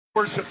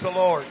Worship the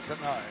Lord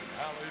tonight.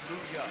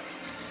 Hallelujah.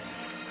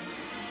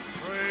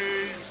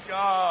 Praise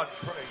God.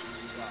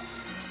 Praise God.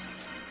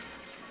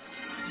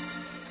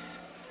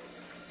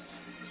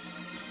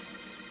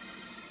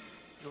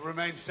 You'll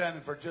remain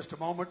standing for just a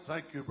moment.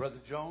 Thank you, Brother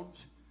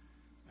Jones.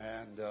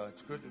 And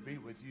it's good to be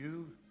with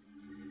you.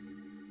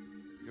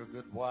 Your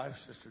good wife,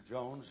 Sister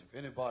Jones. If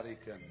anybody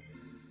can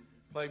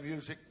play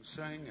music and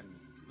sing and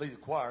lead the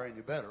choir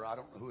any better, I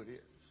don't know who it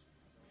is.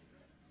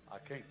 I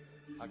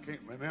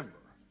can't remember.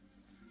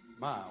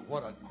 My,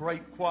 what a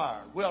great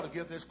choir. We ought to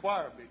give this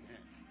choir a big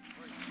hand.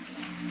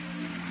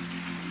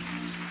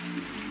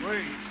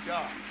 Praise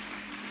God.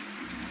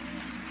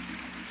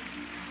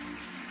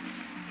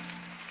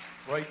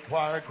 Great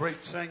choir,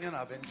 great singing.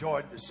 I've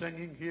enjoyed the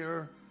singing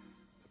here,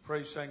 the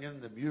praise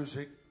singing, the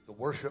music, the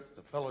worship,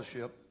 the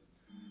fellowship.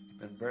 It's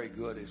been very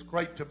good. It's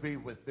great to be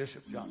with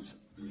Bishop Johnson.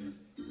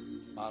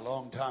 My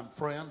longtime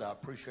friend. I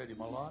appreciate him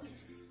a lot.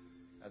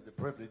 Had the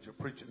privilege of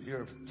preaching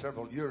here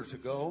several years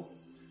ago.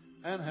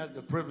 And had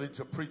the privilege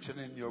of preaching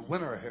in your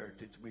Winter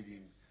Heritage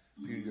meeting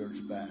a few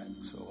years back.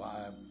 So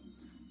I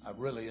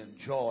really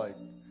enjoyed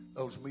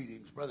those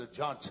meetings. Brother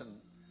Johnson,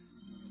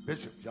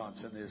 Bishop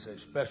Johnson, is a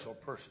special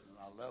person, and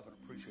I love and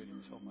appreciate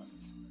him so much.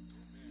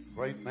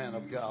 Great man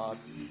of God.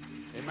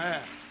 Amen.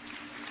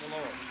 Thank the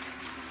Lord.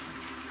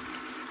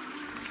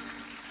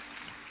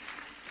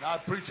 And I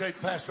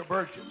appreciate Pastor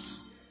Burgess.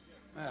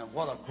 Man,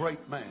 what a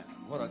great man.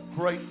 What a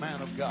great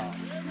man of God.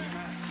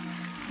 Amen.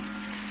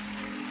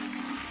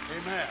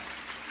 Amen.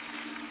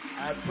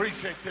 I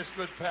appreciate this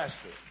good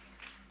pastor.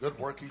 Good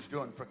work he's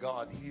doing for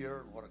God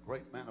here. What a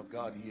great man of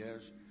God he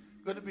is.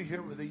 Good to be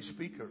here with these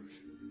speakers.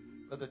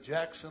 Brother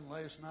Jackson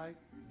last night,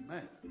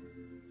 man,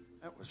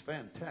 that was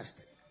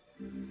fantastic.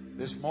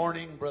 This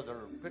morning,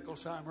 Brother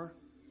Picklesheimer,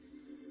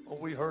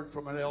 we heard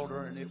from an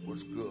elder and it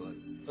was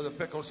good. Brother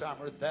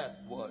Picklesheimer,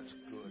 that was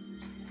good.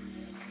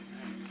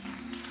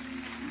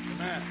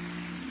 Amen.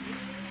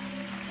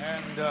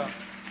 And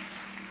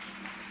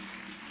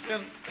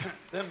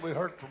then we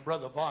heard from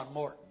Brother Von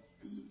Morton.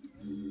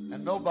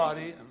 And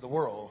nobody in the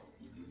world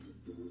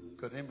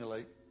could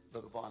emulate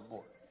Brother Von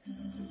Morton.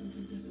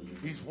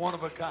 He's one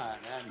of a kind,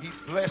 and he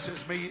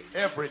blesses me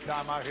every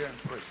time I hear him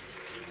preach.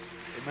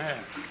 Amen.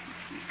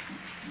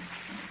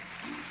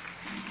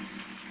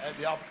 I had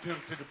the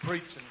opportunity to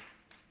preach in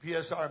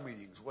PSR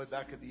meetings way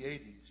back in the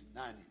 80s and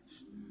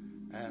 90s.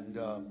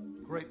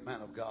 And great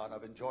man of God.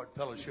 I've enjoyed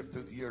fellowship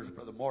through the years with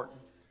Brother Morton.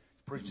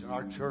 He's preached in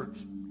our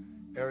church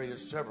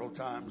areas several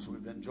times.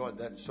 We've enjoyed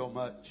that so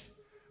much.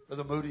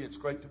 Brother Moody, it's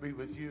great to be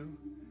with you.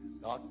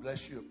 God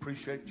bless you.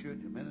 Appreciate you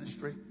and your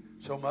ministry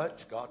so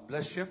much. God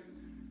bless you.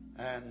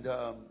 And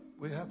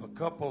we have a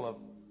couple of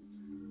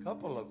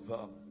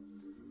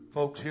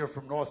folks here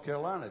from North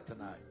Carolina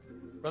tonight.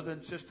 Brother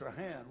and Sister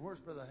Han. Where's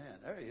Brother Han?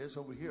 There he is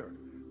over here.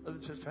 Brother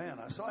and Sister Han.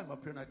 I saw him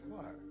up here in that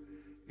choir.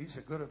 He's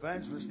a good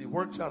evangelist, and he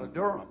works out of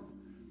Durham.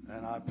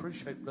 And I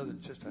appreciate Brother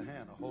and Sister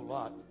Han a whole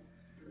lot.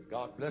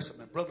 God bless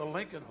him. And Brother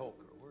Lincoln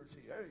Holker. Where's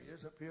he? There he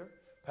is up here.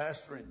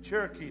 Pastor in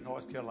Cherokee,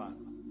 North Carolina.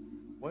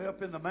 Way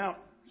up in the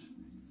mountains.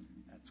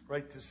 It's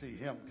great to see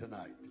him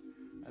tonight.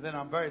 And then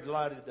I'm very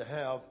delighted to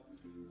have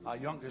my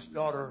youngest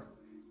daughter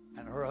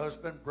and her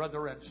husband,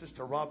 Brother and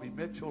Sister Robbie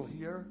Mitchell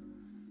here,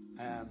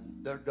 and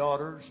their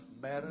daughters,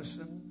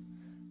 Madison.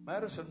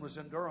 Madison was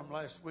in Durham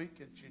last week,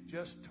 and she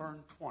just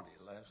turned 20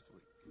 last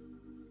week.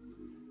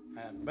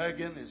 And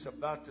Megan is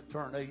about to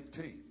turn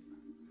 18.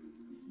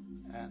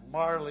 And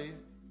Marley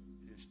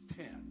is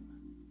 10.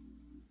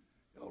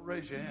 Y'all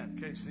raise your hand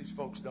in case these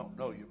folks don't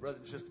know you, brother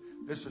and sister.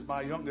 This is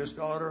my youngest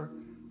daughter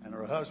and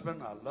her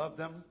husband. I love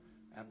them.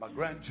 And my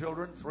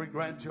grandchildren, 3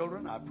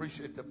 grandchildren. I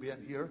appreciate them being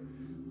here.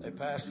 They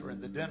pastor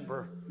in the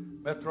Denver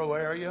metro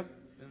area.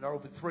 Been there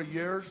over 3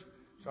 years.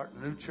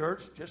 Starting a new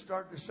church. Just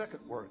started the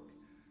second work.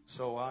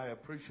 So I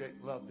appreciate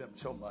and love them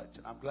so much.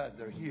 And I'm glad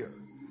they're here.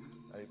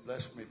 They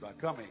blessed me by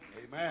coming.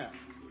 Amen.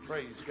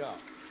 Praise God.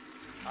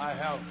 I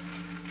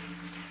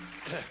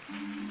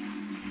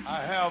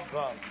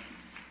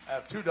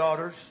have 2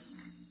 daughters.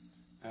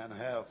 And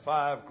have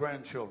 5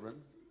 grandchildren,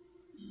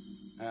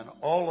 and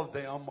all of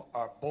them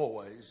are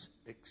boys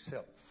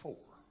except 4.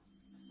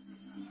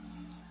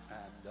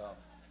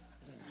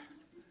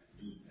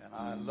 And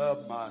I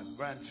love my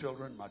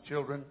grandchildren, my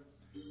children,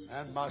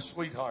 and my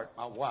sweetheart,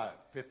 my wife,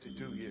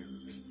 52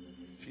 years.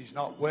 She's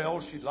not well.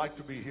 She'd like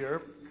to be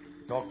here.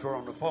 Talked to her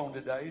on the phone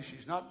today.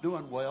 She's not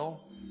doing well,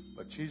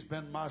 but she's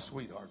been my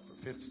sweetheart for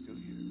 52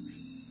 years.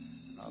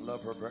 And I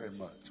love her very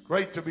much.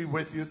 Great to be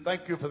with you.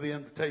 Thank you for the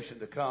invitation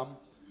to come.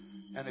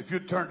 And if you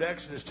turn to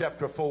Exodus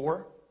chapter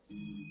 4,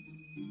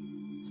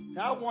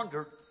 now I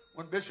wondered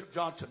when Bishop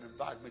Johnson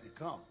invited me to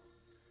come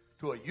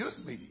to a youth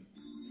meeting,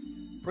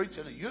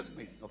 preaching a youth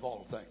meeting of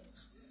all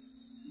things.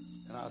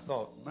 And I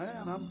thought,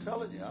 man, I'm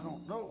telling you, I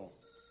don't know.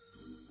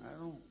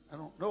 I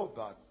don't know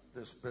about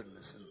this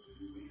business.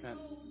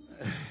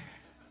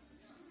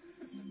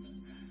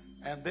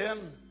 And then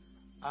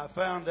I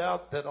found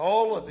out that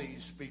all of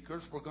these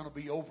speakers were going to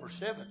be over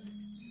 70.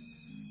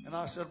 And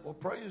I said, well,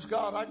 praise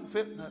God, I can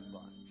fit in that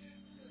bunch.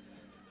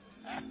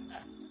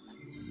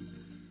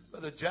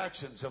 Brother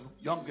Jackson's the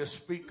youngest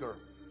speaker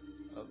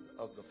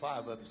of the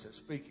five of us that's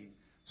speaking.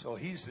 So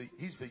he's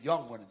the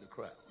young one in the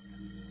crowd.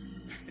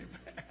 Amen.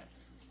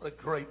 What a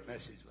great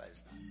message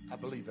last night. I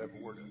believe every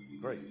word of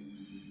it. Great.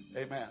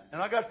 Amen. And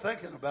I got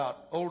thinking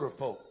about older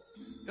folk.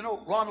 You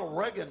know, Ronald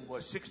Reagan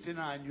was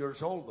 69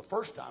 years old the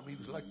first time he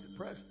was elected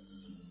president.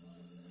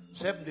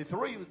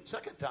 73, the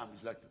second time he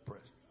was elected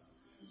president.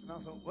 And I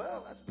thought,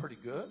 well, that's pretty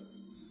good.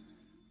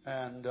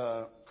 And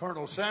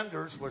Colonel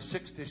Sanders was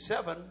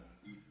 67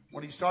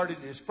 when he started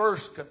his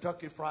first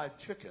Kentucky Fried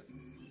Chicken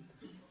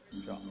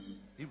job.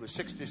 He was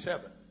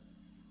 67.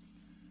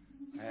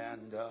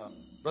 And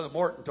Brother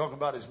Morton talking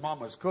about his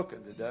mama's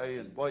cooking today,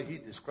 and boy, he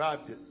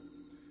described it.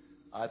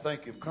 I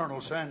think if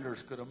Colonel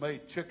Sanders could have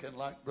made chicken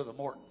like Brother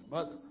Morton's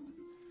mother,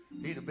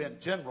 he'd have been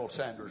General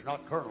Sanders,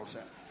 not Colonel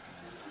Sanders.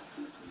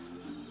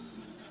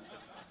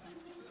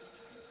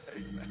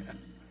 Amen.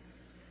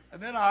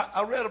 And then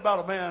I read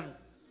about a man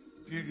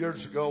a few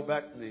years ago,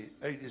 back in the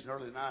 80s and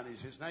early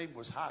 90s. His name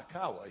was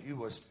Hayakawa. He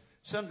was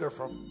senator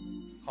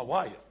from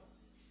Hawaii.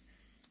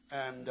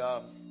 And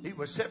he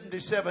was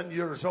 77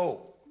 years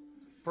old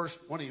first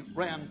when he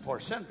ran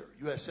for senator,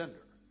 U.S. senator,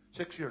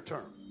 6-year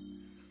term.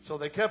 So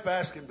they kept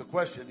asking the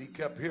question. He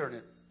kept hearing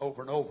it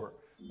over and over.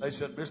 They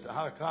said, Mr.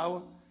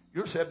 Hayakawa,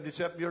 you're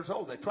 77 years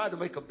old. They tried to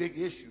make a big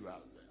issue out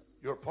of that.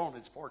 Your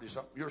opponent's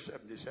 40-something. You're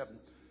 77.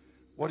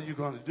 What are you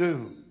going to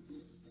do?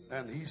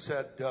 And he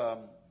said,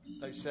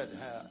 they said,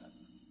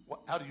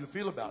 how do you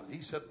feel about it?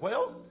 He said,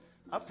 well,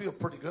 I feel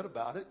pretty good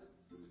about it.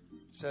 He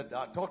said,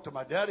 I talked to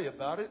my daddy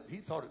about it. He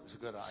thought it was a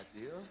good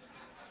idea.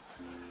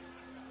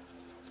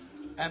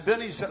 And then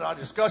he said, I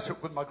discussed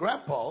it with my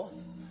grandpa,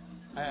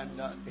 and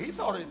he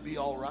thought it'd be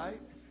all right.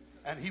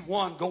 And he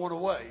won going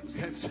away.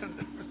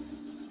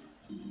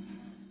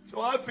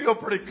 So I feel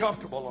pretty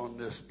comfortable on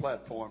this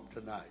platform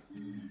tonight.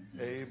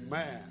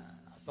 Amen.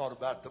 I thought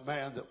about the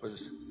man that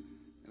was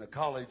in a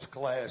college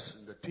class,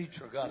 and the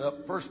teacher got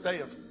up first day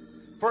of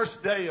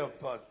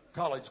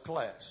college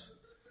class.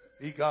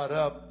 He got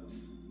up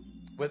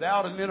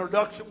without an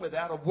introduction,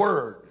 without a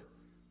word.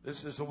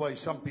 This is the way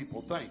some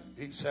people think.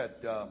 He said,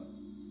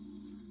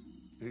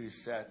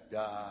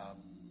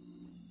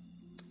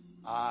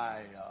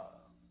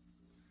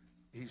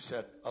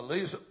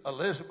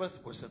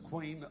 Elizabeth was the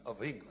Queen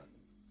of England,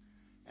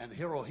 and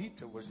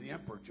Hirohito was the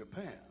Emperor of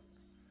Japan,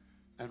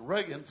 and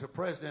Reagan's the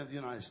President of the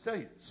United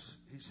States.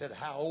 He said,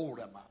 how old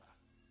am I?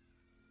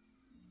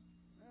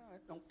 Well,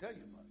 it don't tell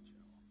you much. You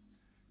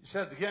know. He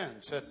said it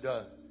again.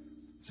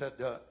 Said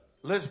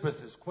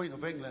Elizabeth is Queen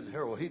of England,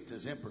 Hirohito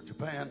is Emperor of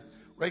Japan,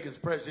 Reagan's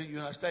President of the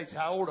United States.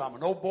 How old am I?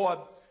 An old boy,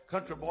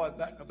 country boy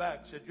back in the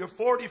back said, you're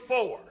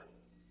 44.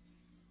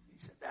 He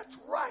said, that's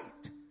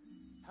right.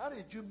 How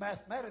did you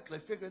mathematically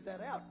figure that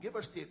out? Give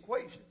us the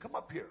equation. Come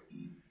up here.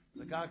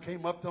 The guy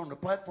came up there on the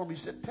platform. He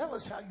said, tell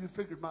us how you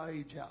figured my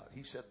age out.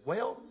 He said,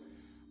 well,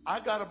 I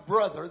got a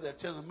brother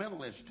that's in a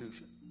mental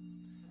institution,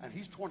 and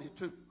he's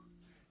 22.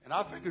 And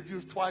I figured you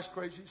was twice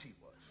crazy as he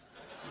was.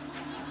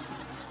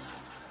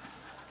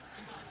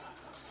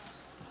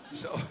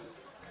 So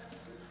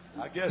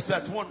I guess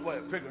that's one way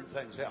of figuring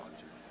things out.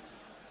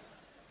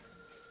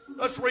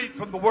 Let's read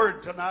from the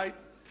Word tonight.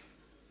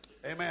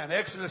 Amen.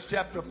 Exodus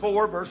chapter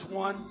 4, verse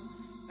 1.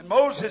 And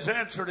Moses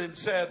answered and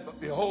said, but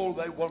behold,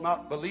 they will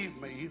not believe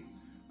me,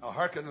 nor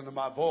hearken unto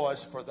my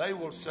voice, for they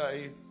will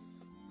say,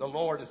 the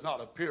Lord has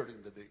not appeared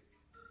unto thee.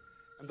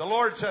 And the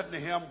Lord said unto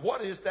him,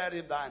 what is that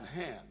in thine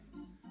hand?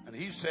 And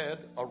he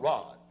said, a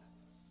rod.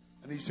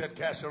 And he said,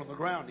 cast it on the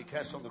ground. He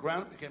cast it on the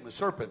ground, it became a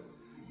serpent.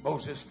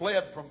 Moses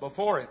fled from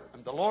before it.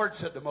 And the Lord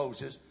said to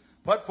Moses,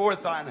 put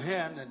forth thine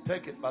hand and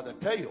take it by the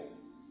tail.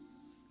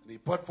 And he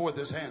put forth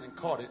his hand and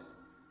caught it,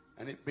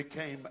 and it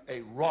became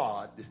a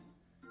rod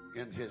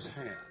in his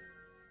hand.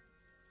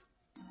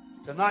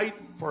 Tonight,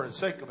 for the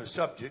sake of a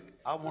subject,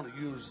 I want to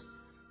use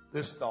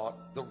this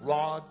thought, the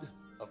rod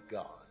of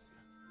God.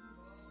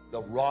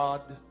 The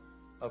rod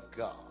of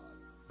God.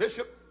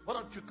 Bishop, why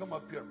don't you come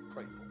up here and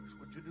pray for us?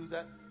 Would you do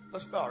that?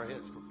 Let's bow our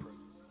heads for prayer.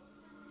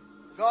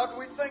 God,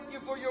 we thank you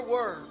for your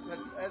word that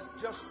has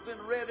just been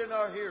read in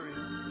our hearing.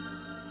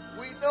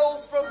 We know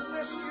from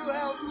this you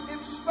have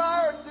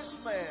inspired this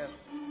man,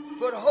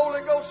 put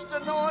Holy Ghost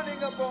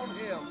anointing upon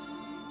him.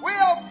 We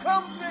have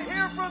come to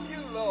hear from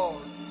you,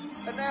 Lord.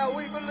 And now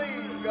we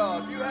believe,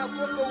 God, you have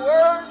put the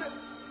word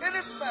in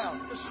his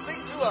mouth to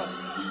speak to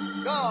us.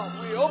 God,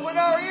 we open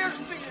our ears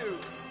to you.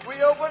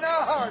 We open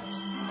our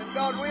hearts. And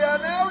God, we are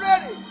now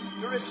ready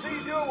to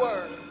receive your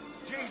word.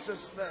 In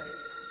Jesus' name.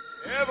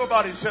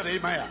 Everybody said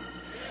amen.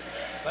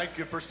 Thank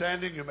you for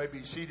standing. You may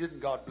be seated,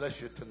 and God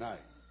bless you tonight.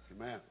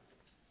 Amen.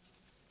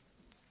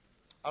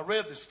 I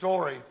read the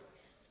story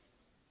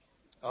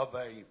of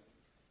a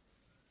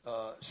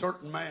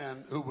certain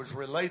man who was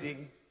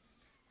relating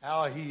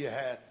how he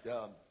had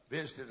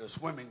visited a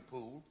swimming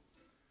pool.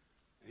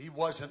 He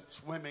wasn't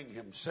swimming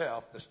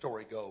himself, the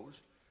story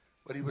goes,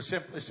 but he was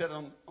simply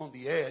sitting on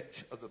the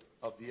edge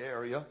of the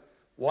area,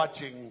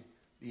 watching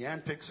the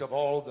antics of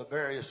all the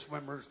various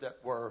swimmers that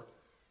were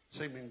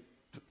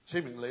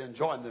seemingly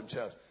enjoying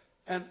themselves.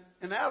 And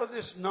out of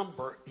this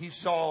number, he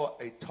saw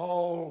a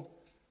tall,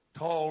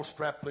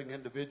 strapling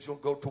individual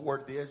go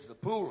toward the edge of the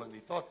pool. And he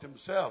thought to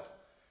himself,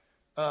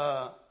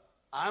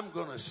 I'm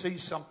going to see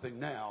something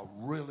now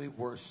really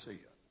worth seeing.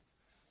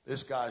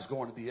 This guy's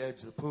going to the edge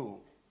of the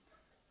pool.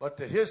 But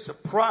to his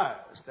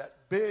surprise, that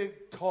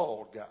big,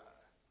 tall guy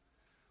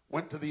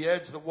went to the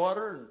edge of the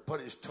water and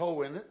put his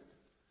toe in it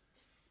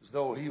as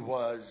though he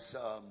was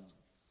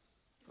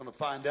going to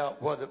find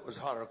out whether it was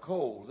hot or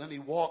cold. Then he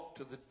walked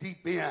to the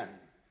deep end.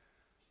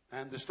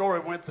 And the story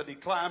went that he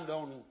climbed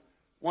on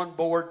one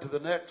board to the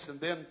next and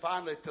then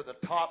finally to the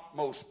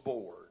topmost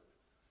board.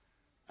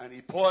 And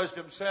he poised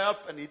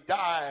himself and he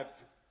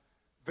dived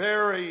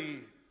very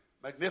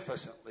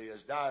magnificently,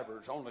 as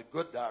divers, only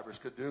good divers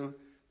could do,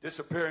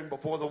 disappearing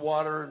before the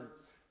water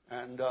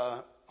and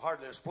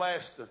hardly a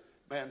splash. The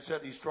man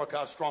said he struck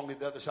out strongly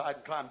the other side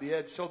and climbed the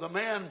edge. So the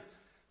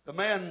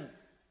man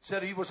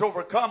said he was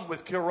overcome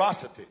with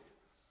curiosity.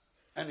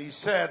 And he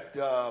said,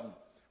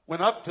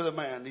 went up to the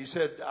man. He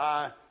said,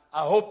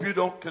 I hope you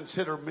don't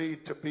consider me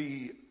to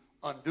be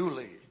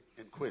unduly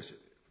inquisitive,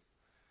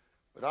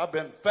 but I've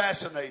been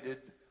fascinated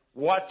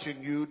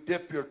watching you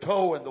dip your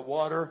toe in the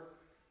water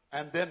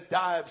and then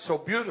dive so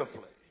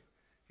beautifully.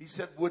 He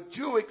said, would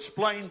you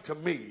explain to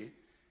me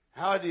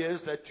how it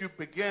is that you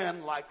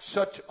began like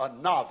such a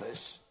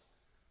novice,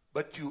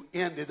 but you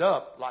ended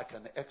up like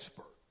an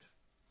expert?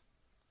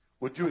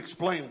 Would you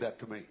explain that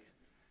to me?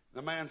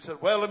 The man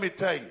said, well, let me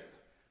tell you.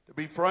 To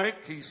be frank,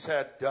 he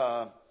said,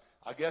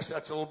 I guess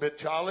that's a little bit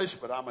childish,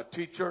 but I'm a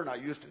teacher, and I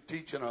used to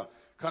teach in a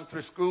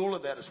country school,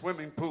 and they had a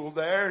swimming pool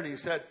there. And he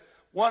said,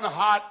 one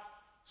hot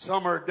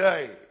summer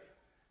day,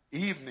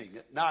 evening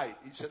at night,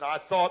 he said, I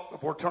thought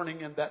before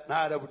turning in that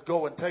night I would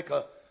go and take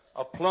a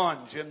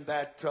plunge in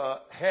that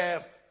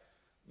half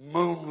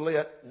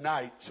moonlit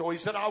night. So he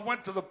said, I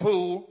went to the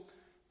pool,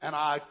 and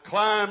I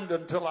climbed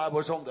until I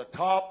was on the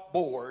top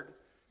board,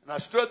 and I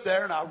stood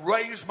there, and I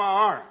raised my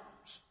arms.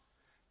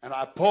 And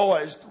I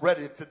poised,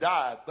 ready to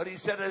dive. But he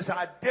said, as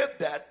I did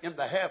that in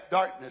the half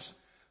darkness,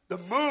 the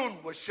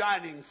moon was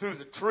shining through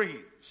the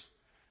trees.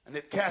 And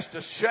it cast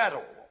a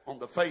shadow on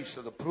the face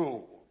of the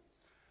pool.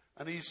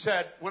 And he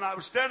said, when I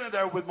was standing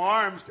there with my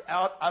arms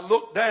out, I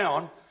looked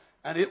down,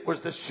 and it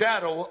was the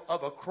shadow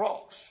of a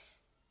cross.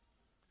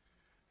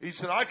 He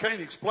said, I can't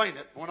explain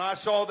it. When I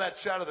saw that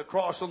shadow of the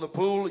cross on the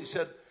pool, he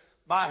said,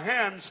 my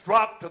hands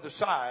dropped to the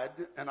side,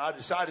 and I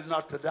decided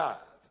not to dive.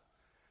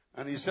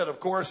 And he said,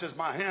 of course, as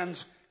my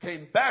hands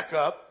came back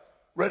up,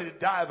 ready to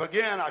dive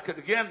again, I could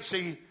again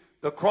see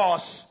the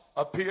cross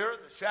appear,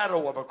 the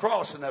shadow of a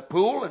cross in that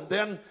pool. And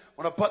then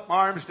when I put my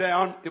arms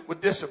down, it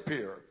would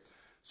disappear.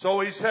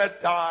 So he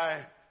said,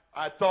 I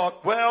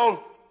thought,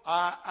 well,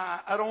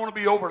 I don't want to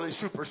be overly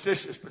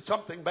superstitious, but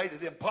something made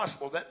it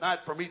impossible that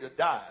night for me to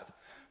dive.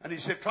 And he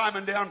said,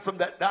 climbing down from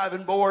that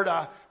diving board,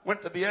 I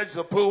went to the edge of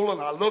the pool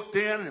and I looked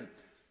in,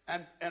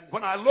 and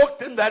when I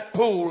looked in that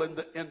pool in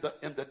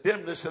the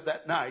dimness of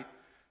that night,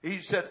 he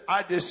said,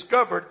 I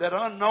discovered that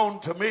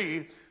unknown to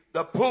me,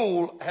 the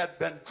pool had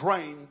been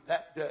drained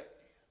that day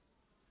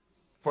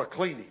for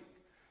cleaning.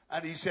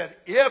 And he said,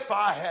 if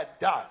I had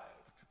dived,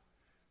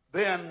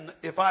 then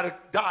if I'd have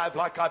dived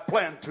like I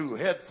planned to,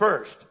 head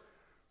first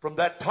from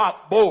that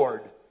top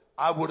board,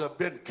 I would have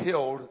been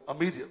killed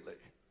immediately.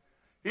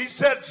 He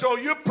said, so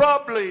you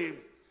probably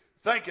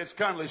think it's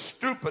kind of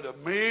stupid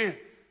of me,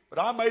 but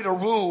I made a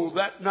rule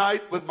that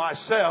night with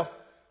myself,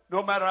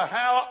 no matter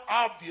how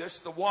obvious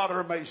the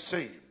water may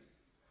seem.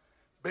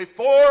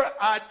 Before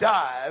I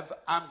dive,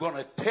 I'm going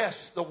to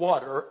test the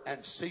water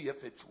and see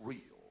if it's real.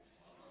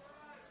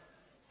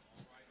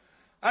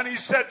 And he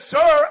said,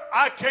 sir,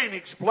 I can't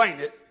explain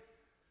it,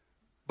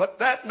 but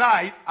that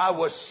night I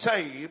was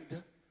saved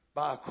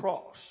by a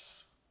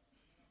cross.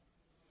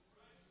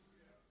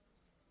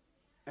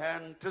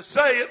 And to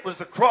say it was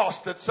the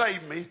cross that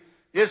saved me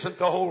isn't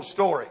the whole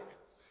story.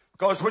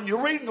 Because when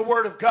you're reading the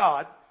Word of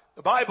God,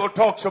 the Bible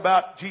talks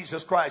about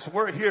Jesus Christ.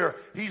 We're here.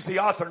 He's the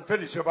author and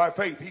finisher of our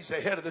faith. He's the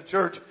head of the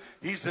church.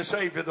 He's the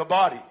Savior of the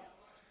body.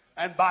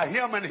 And by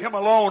Him and Him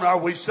alone are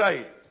we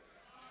saved.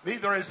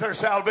 Neither is there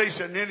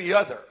salvation in any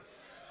other.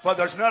 For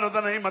there's none of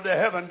the name of the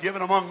heaven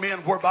given among men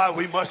whereby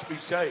we must be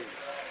saved.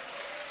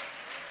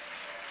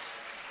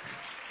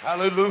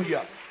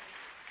 Hallelujah.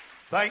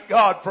 Thank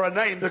God for a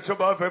name that's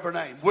above every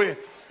name.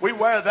 We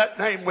wear that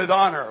name with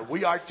honor.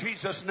 We are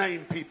Jesus'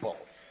 name people.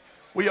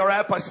 We are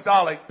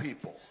apostolic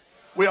people.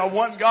 We are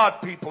one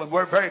God people, and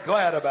we're very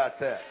glad about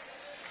that.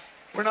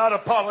 We're not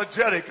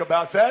apologetic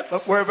about that,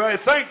 but we're very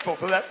thankful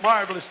for that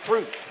marvelous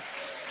truth.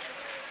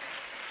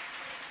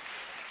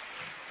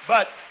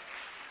 But,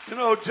 you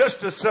know, just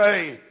to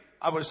say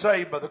I was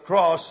saved by the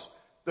cross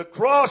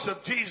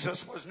of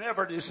Jesus was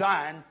never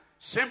designed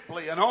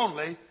simply and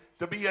only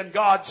to be in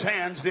God's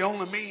hands, the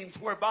only means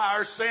whereby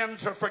our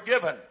sins are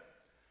forgiven.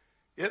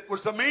 It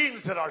was the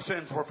means that our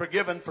sins were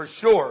forgiven for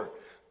sure.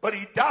 But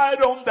He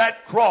died on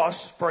that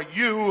cross for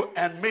you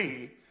and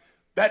me,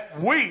 that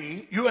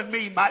we, you and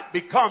me, might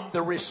become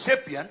the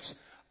recipients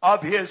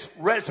of His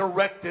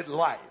resurrected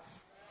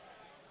life.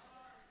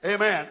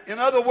 Amen. In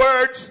other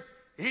words,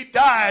 He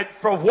died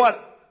for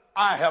what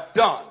I have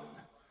done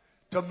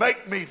to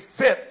make me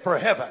fit for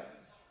heaven.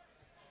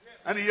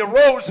 And he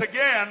arose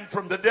again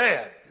from the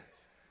dead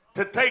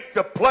to take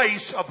the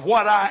place of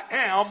what I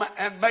am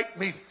and make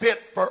me fit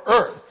for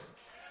earth.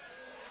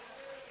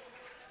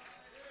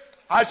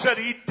 I said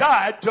he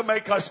died to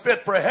make us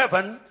fit for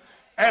heaven,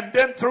 and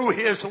then through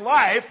his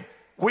life,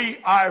 we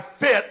are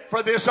fit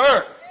for this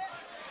earth.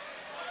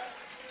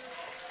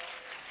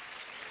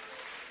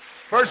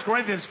 1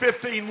 Corinthians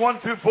 15, 1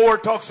 through 4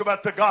 talks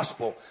about the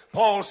gospel.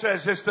 Paul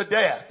says it's the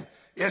death,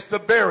 it's the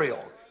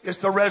burial, it's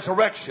the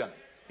resurrection.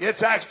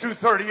 It's Acts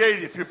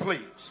 2:38, if you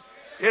please.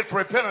 It's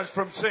repentance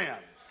from sin.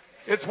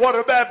 It's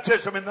water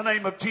baptism in the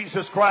name of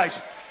Jesus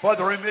Christ for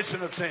the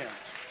remission of sins.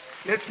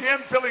 It's the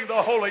infilling of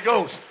the Holy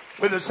Ghost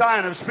with the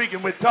sign of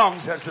speaking with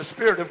tongues as the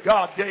Spirit of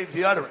God gave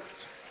the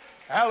utterance.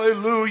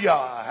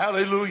 Hallelujah,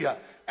 hallelujah.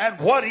 And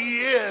what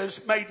he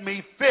is made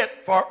me fit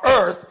for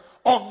earth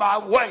on my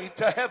way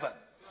to heaven.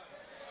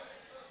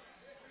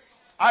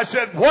 I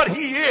said what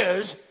he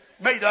is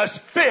made us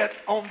fit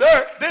on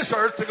this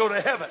earth to go to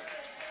heaven.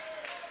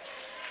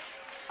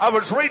 I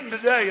was reading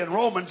today in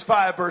Romans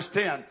 5 verse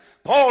 10.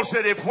 Paul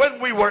said if when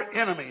we were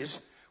enemies,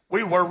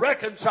 we were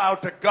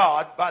reconciled to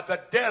God by the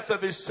death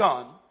of his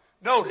son,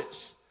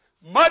 notice,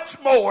 much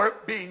more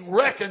being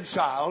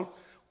reconciled,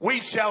 we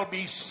shall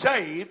be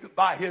saved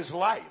by his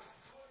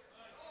life.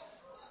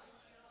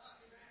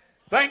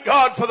 Thank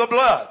God for the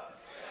blood.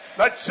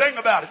 Let's sing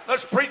about it.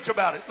 Let's preach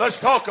about it. Let's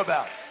talk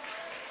about it.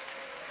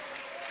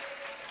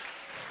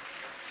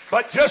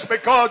 But just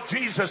because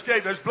Jesus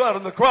gave his blood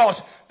on the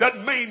cross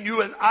doesn't mean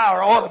you and I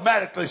are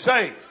automatically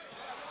saved.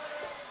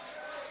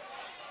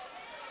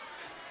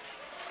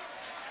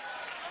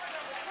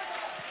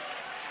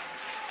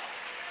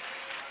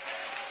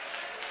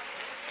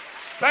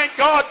 Thank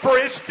God for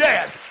his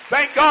death.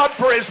 Thank God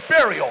for his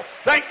burial.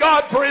 Thank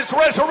God for his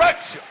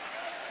resurrection.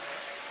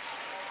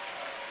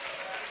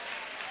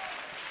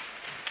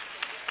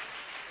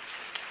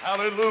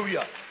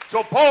 Hallelujah.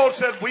 So Paul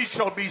said we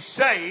shall be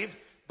saved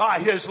by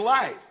his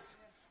life.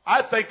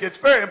 I think it's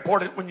very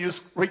important when you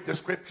read the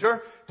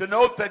scripture to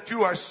note that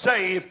you are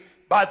saved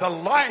by the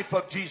life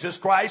of Jesus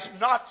Christ,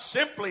 not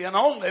simply and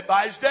only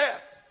by his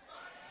death.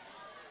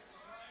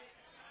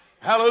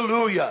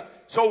 Hallelujah.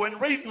 So in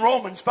reading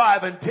Romans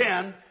 5 and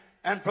 10,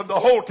 and from the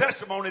whole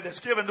testimony that's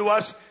given to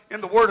us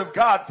in the Word of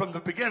God from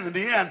the beginning to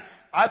the end,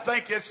 I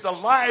think it's the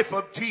life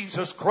of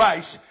Jesus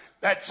Christ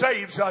that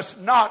saves us,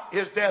 not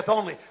his death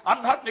only.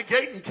 I'm not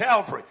negating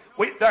Calvary.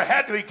 There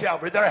had to be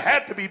Calvary. There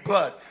had to be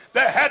blood.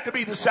 There had to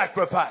be the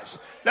sacrifice.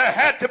 There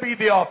had to be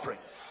the offering.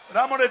 But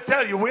I'm going to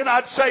tell you, we're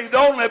not saved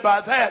only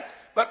by that,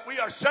 but we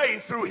are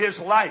saved through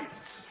his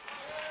life.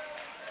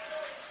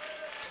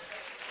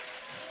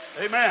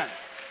 Amen.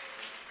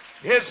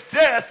 His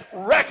death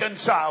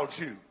reconciles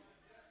you.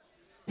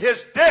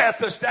 His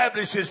death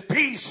establishes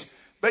peace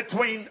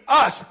between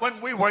us when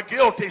we were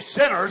guilty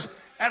sinners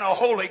and a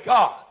holy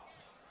God.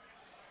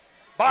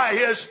 By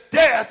his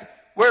death,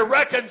 we're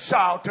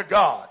reconciled to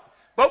God.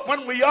 But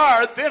when we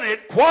are, then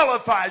it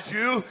qualifies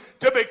you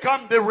to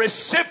become the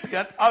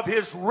recipient of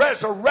his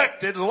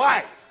resurrected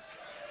life.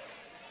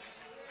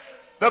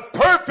 The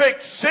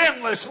perfect,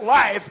 sinless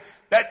life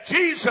that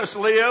Jesus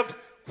lived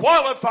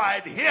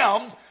qualified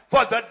him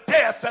for the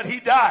death that he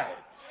died.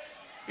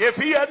 If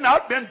he had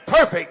not been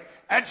perfect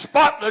and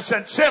spotless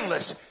and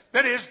sinless,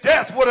 then his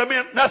death would have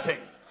meant nothing.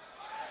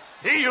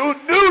 He who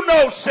knew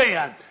no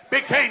sin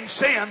became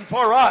sin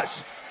for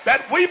us,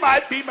 that we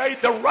might be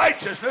made the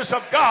righteousness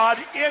of God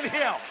in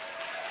him.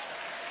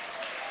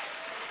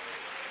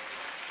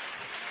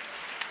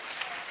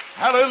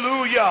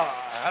 Hallelujah,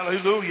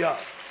 hallelujah.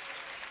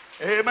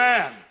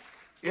 Amen.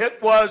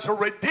 It was a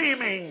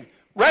redeeming,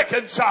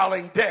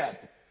 reconciling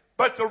death.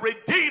 But the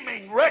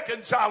redeeming,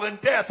 reconciling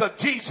death of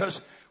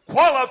Jesus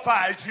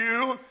qualifies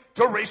you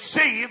to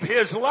receive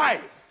his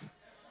life.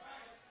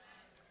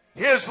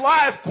 His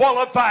life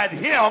qualified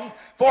him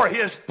for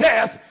his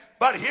death,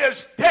 but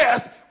his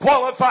death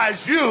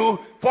qualifies you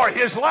for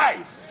his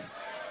life.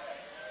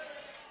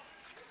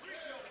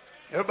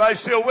 Everybody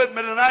still with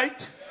me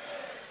tonight?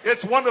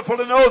 It's wonderful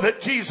to know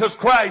that Jesus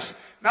Christ,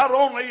 not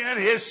only in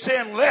his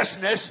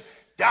sinlessness,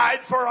 died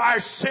for our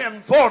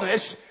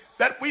sinfulness,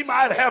 that we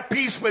might have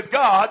peace with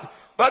God,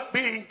 but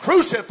being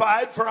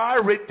crucified for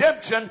our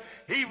redemption,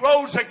 he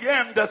rose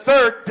again the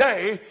third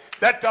day,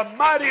 that the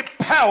mighty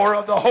power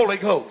of the Holy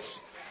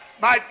Ghost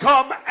might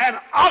come and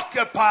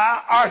occupy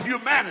our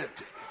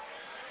humanity.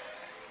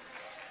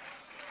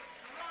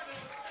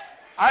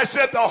 I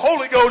said the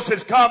Holy Ghost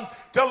has come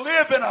to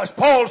live in us.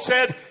 Paul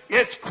said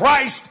it's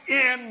Christ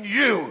in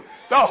you,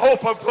 the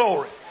hope of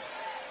glory.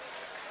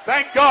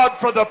 Thank God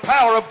for the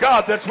power of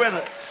God that's in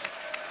us.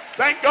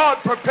 Thank God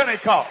for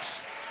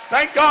Pentecost.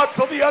 Thank God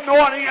for the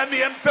anointing and the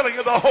infilling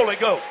of the Holy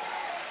Ghost.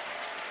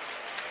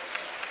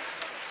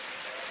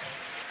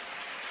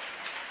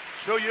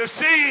 So you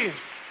see,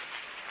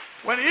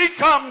 when he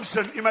comes,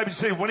 and you maybe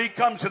see, when he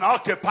comes and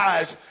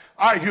occupies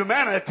our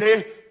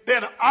humanity,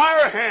 then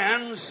our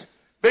hands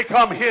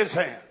become his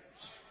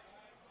hands.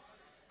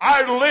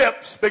 Our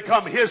lips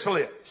become his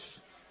lips.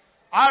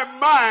 Our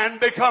mind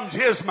becomes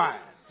his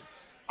mind.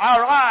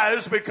 Our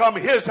eyes become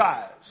his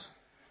eyes.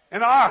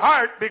 And our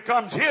heart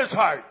becomes his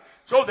heart.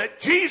 So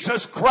that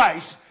Jesus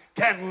Christ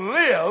can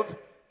live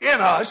in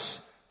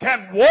us,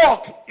 can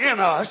walk in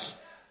us,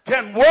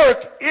 can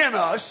work in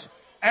us,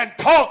 and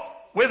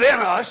talk within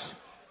us.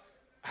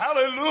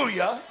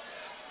 Hallelujah.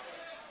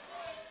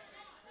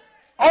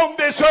 On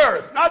this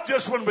earth, not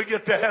just when we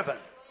get to heaven.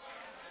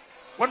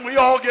 When we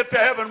all get to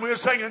heaven, we'll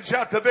sing and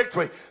shout to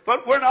victory.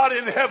 But we're not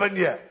in heaven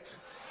yet.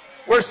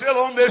 We're still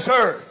on this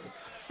earth.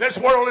 This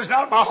world is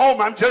not my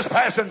home. I'm just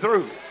passing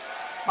through.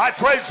 My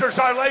treasures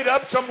are laid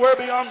up somewhere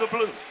beyond the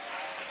blue.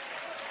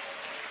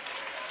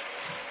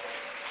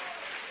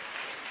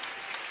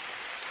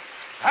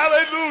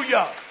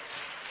 Hallelujah.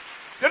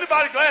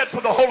 Anybody glad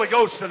for the Holy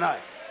Ghost tonight?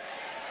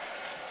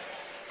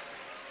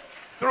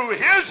 Through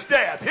his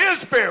death,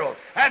 his burial,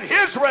 and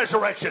his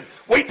resurrection,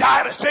 we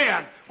die to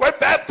sin. We're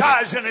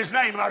baptized in his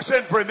name and our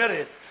sins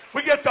remitted.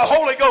 We get the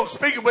Holy Ghost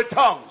speaking with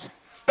tongues.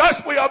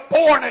 Thus we are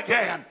born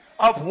again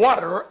of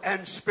water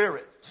and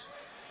spirit.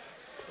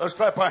 Let's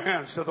clap our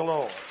hands to the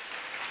Lord.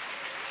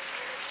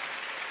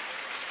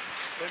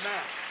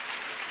 Amen.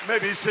 You may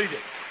be seated.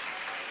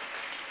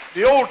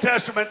 The Old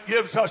Testament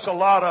gives us a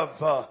lot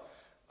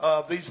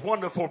of these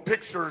wonderful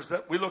pictures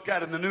that we look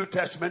at in the New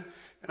Testament.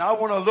 And I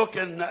want to look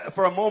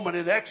for a moment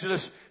in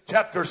Exodus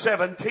chapter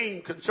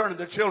 17 concerning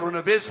the children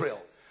of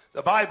Israel.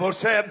 The Bible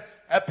said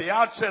at the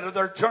outset of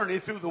their journey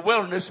through the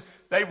wilderness,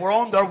 they were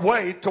on their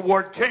way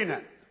toward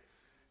Canaan.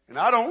 And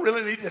I don't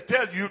really need to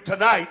tell you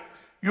tonight,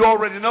 you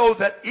already know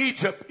that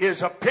Egypt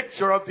is a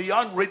picture of the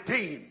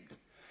unredeemed.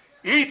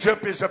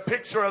 Egypt is a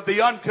picture of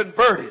the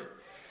unconverted.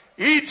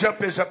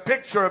 Egypt is a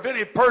picture of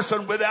any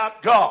person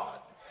without God.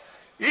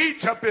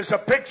 Egypt is a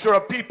picture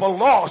of people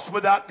lost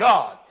without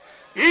God.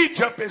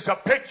 Egypt is a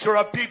picture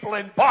of people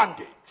in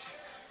bondage.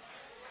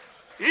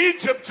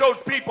 Egypt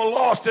shows people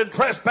lost in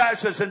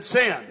trespasses and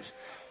sins.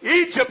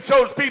 Egypt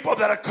shows people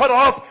that are cut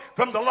off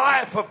from the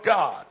life of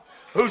God,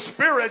 who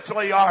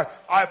spiritually are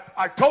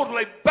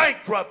totally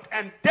bankrupt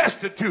and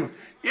destitute.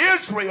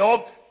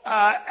 Israel,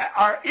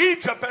 or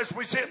Egypt, as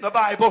we see it in the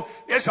Bible,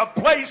 is a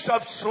place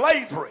of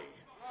slavery.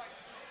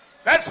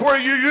 That's where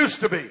you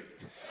used to be.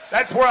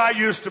 That's where I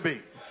used to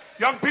be.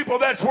 Young people,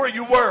 that's where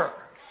you were.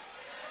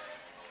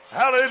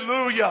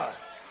 Hallelujah.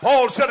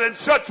 Paul said, and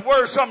such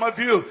were some of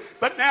you,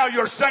 but now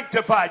you're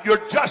sanctified,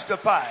 you're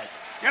justified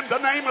in the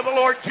name of the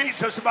Lord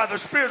Jesus by the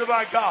Spirit of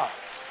our God.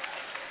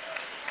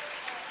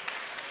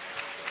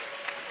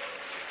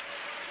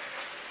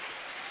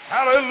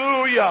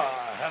 Hallelujah.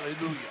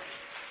 Hallelujah.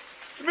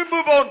 Let me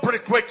move on pretty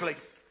quickly.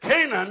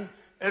 Canaan,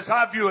 as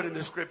I view it in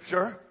the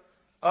scripture,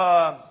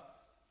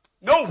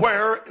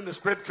 nowhere in the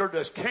scripture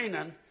does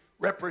Canaan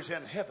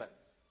represent heaven.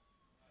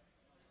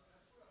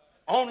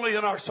 Only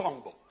in our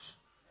songbooks.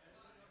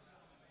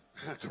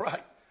 That's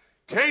right.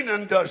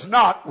 Canaan does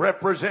not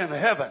represent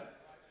heaven.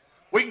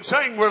 We can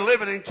sing we're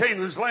living in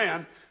Canaan's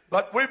land,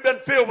 but we've been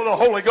filled with the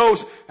Holy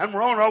Ghost and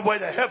we're on our way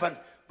to heaven.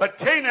 But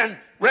Canaan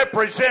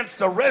represents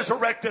the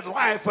resurrected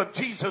life of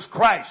Jesus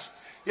Christ.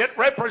 It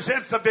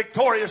represents the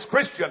victorious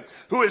Christian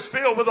who is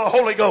filled with the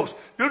Holy Ghost.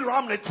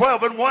 Deuteronomy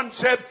 12:1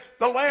 said,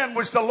 the land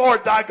which the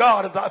Lord thy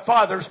God of thy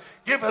fathers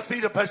giveth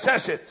thee to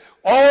possess it.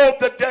 All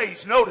the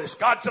days, notice,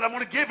 God said, I'm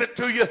going to give it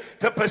to you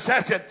to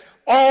possess it.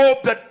 All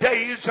the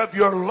days of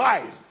your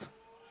life.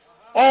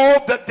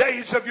 All the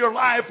days of your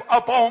life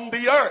upon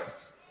the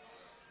earth.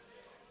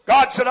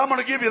 God said, I'm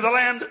going to give you the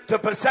land to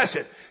possess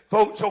it.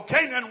 So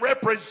Canaan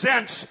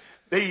represents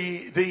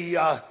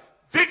the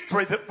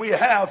victory that we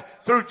have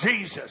through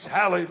Jesus.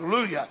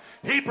 Hallelujah.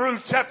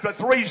 Hebrews chapter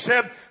 3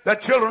 said the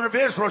children of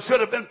Israel should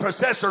have been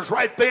possessors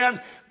right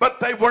then, but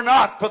they were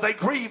not, for they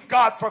grieved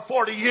God for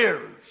 40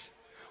 years.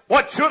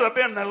 What should have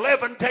been an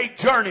 11-day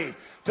journey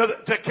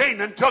to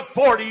Canaan took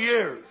 40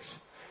 years.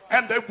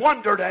 And they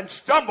wandered and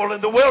stumbled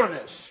in the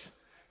wilderness.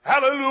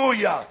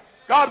 Hallelujah.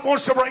 God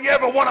wants to bring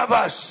every one of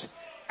us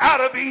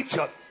out of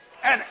Egypt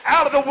and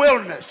out of the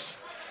wilderness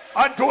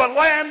unto a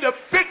land of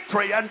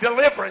victory and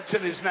deliverance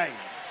in his name.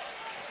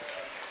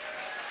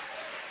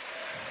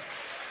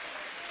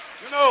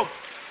 You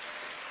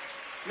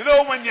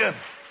know when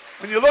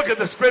you look at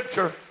the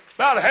scripture,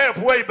 about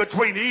halfway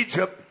between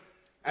Egypt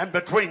and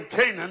between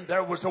Canaan,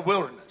 there was a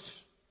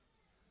wilderness.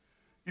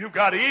 You've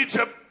got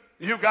Egypt,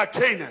 you've got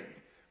Canaan,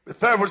 but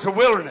there was a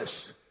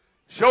wilderness.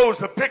 Shows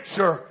the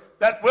picture,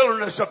 that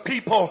wilderness of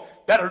people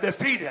that are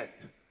defeated.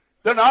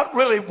 They're not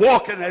really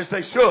walking as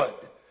they should.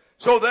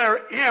 So they're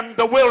in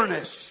the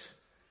wilderness.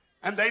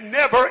 And they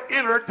never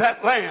entered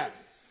that land.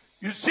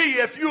 You see,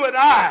 if you and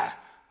I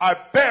are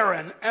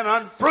barren and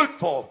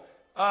unfruitful,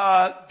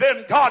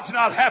 then God's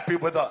not happy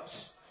with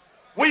us.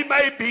 We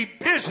may be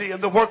busy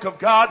in the work of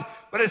God,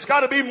 but it's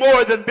got to be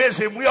more than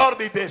busy, and we ought to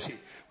be busy.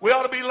 We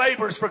ought to be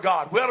laborers for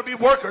God. We ought to be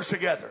workers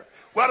together.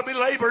 We ought to be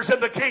laborers in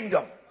the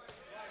kingdom.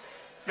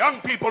 Young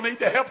people need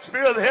to help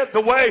spearhead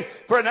the way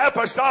for an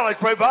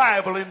apostolic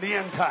revival in the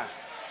end time.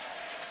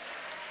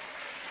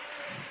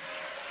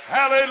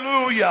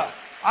 Hallelujah.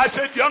 I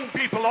said young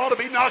people ought to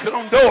be knocking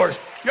on doors.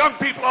 Young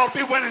people ought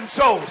to be winning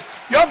souls.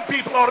 Young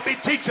people ought to be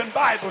teaching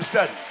Bible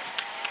studies.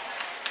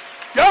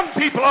 Young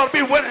people ought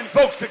to be winning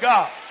folks to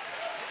God.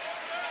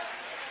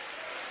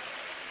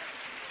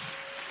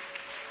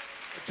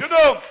 But you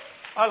know,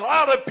 a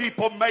lot of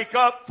people make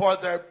up for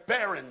their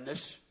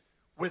barrenness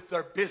with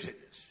their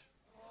busyness.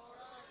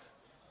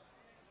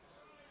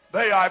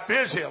 They are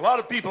busy. A lot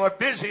of people are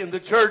busy in the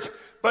church,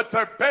 but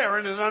they're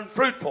barren and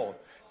unfruitful.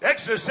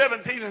 Exodus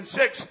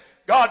 17:6,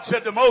 God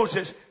said to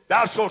Moses,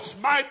 thou shalt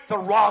smite the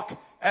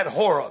rock at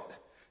Horeb.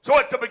 So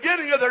at the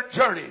beginning of their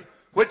journey,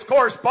 which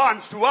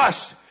corresponds to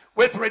us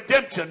with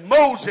redemption,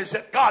 Moses,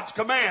 at God's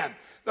command,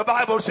 the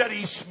Bible said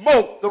he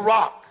smote the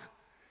rock.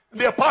 And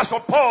the Apostle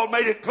Paul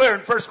made it clear in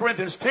 1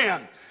 Corinthians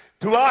 10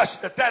 to us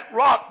that that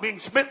rock being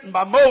smitten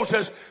by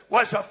Moses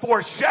was a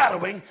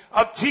foreshadowing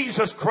of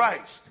Jesus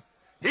Christ.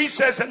 He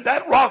says, and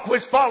that rock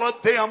which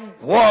followed them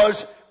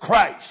was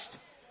Christ.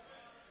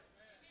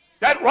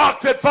 That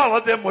rock that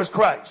followed them was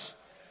Christ.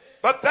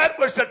 But that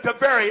was at the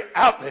very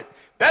outlet.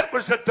 That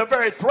was at the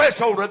very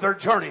threshold of their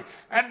journey.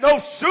 And no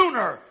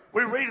sooner,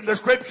 we read in the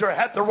scripture,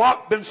 had the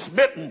rock been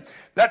smitten,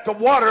 that the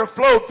water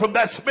flowed from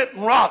that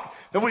smitten rock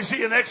that we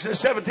see in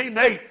Exodus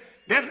 17:8.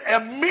 Then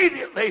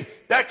immediately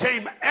there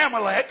came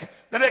Amalek,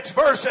 the next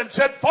verse, and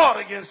said, fought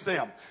against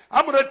them.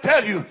 I'm going to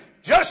tell you,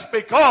 just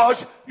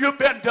because you've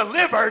been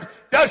delivered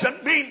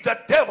doesn't mean the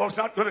devil's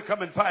not going to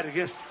come and fight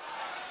against you.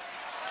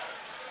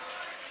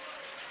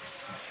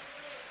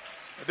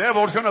 The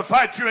devil's going to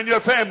fight you in your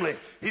family.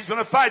 He's going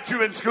to fight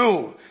you in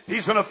school.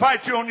 He's going to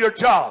fight you on your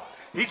job.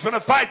 He's going to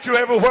fight you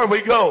everywhere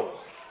we go.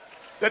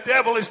 The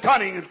devil is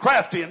cunning and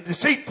crafty and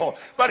deceitful,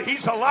 but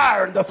he's a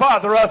liar and the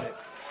father of it.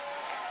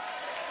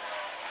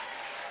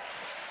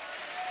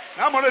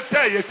 Now I'm going to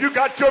tell you, if you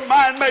got your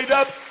mind made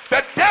up,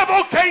 the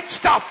devil can't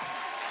stop you.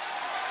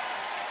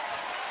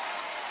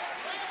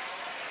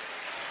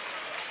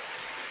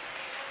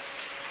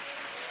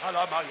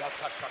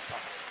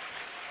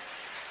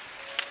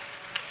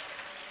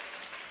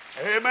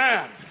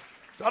 Amen.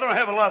 So I don't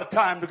have a lot of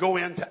time to go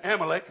into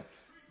Amalek,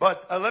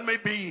 but let me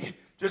be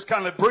just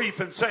kind of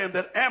brief in saying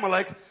that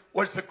Amalek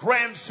was the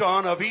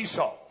grandson of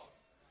Esau.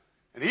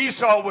 And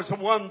Esau was the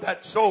one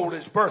that sold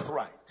his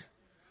birthright.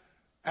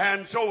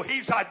 And so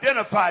he's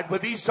identified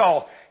with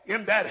Esau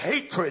in that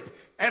hatred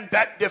and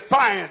that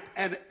defiant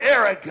and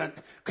arrogant,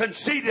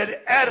 conceited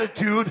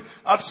attitude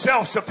of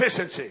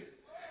self-sufficiency.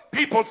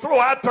 People throw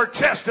out their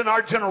chest in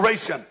our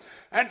generation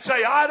and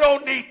say, I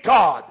don't need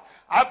God.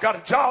 I've got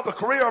a job, a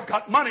career, I've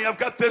got money, I've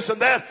got this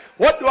and that.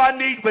 What do I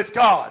need with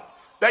God?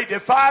 They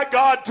defy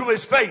God to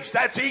his face.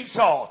 That's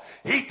Esau.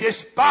 He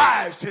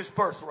despised his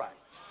birthright.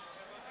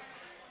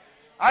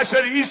 I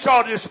said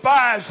Esau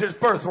despised his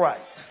birthright.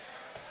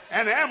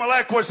 And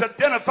Amalek was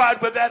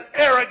identified with that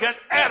arrogant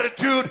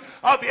attitude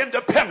of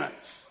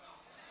independence.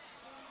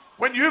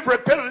 When you've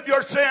repented of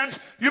your sins,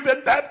 you've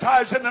been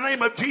baptized in the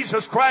name of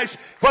Jesus Christ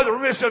for the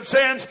remission of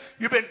sins,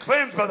 you've been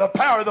cleansed by the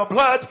power of the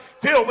blood,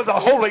 filled with the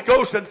Holy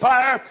Ghost and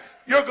fire,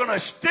 you're going to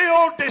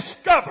still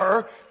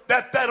discover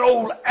that that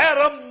old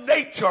Adam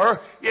nature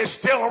is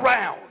still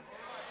around.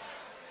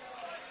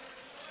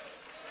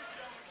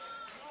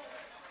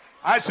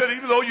 I said,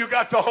 even though you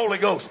got the Holy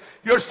Ghost,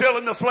 you're still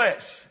in the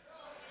flesh.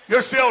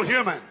 You're still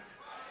human.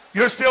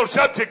 You're still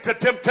subject to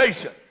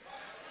temptation.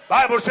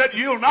 Bible said,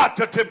 yield not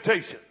to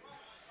temptation.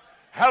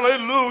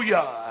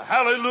 Hallelujah.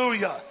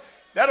 Hallelujah.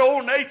 That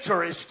old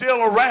nature is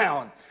still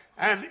around.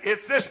 And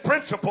it's this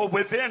principle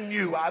within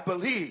you, I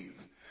believe,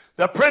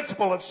 the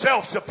principle of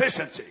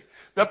self-sufficiency,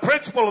 the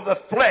principle of the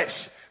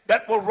flesh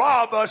that will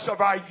rob us of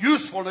our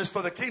usefulness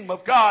for the kingdom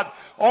of God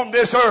on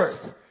this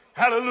earth.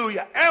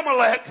 Hallelujah.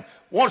 Amalek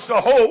wants you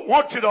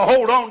to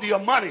hold on to your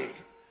money,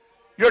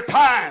 your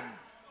time,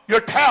 your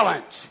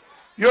talents,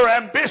 your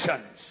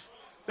ambitions.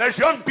 There's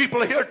young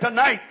people here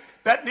tonight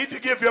that need to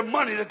give your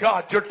money to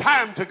God, your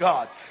time to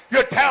God,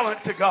 your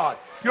talent to God,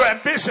 your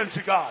ambitions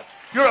to God,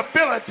 your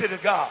ability to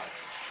God.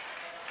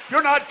 If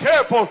you're not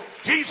careful,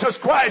 Jesus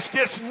Christ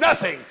gets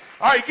nothing,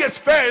 or he gets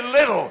very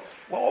little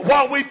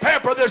while we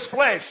pamper this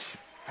flesh.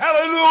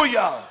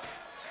 Hallelujah.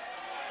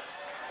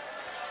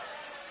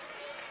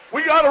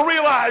 We got to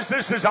realize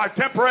this is our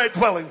temporary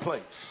dwelling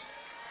place.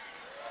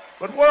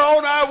 But we're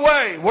on our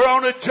way. We're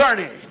on a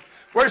journey.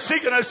 We're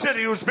seeking a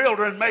city whose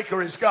builder and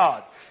maker is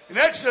God. In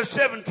Exodus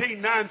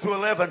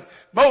 17:9-11,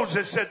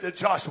 Moses said to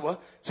Joshua,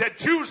 said,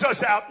 choose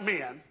us out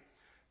men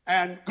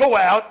and go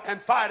out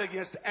and fight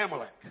against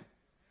Amalek.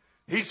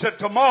 He said,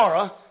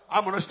 tomorrow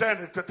I'm going to stand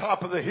at the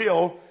top of the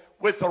hill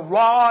with the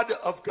rod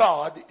of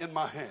God in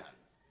my hand.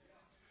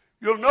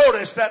 You'll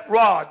notice that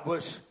rod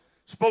was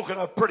spoken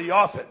of pretty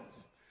often.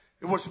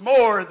 It was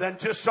more than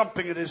just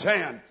something in his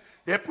hand.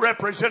 It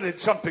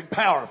represented something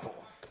powerful.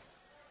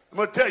 I'm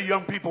going to tell you,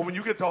 young people, when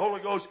you get the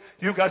Holy Ghost,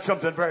 you've got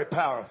something very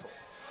powerful.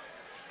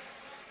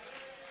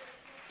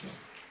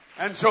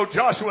 And so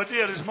Joshua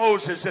did as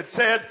Moses had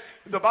said.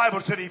 The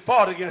Bible said he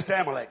fought against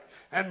Amalek.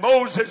 And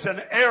Moses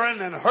and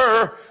Aaron and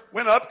Hur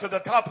went up to the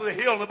top of the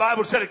hill. And the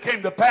Bible said it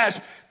came to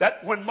pass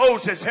that when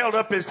Moses held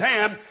up his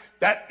hand,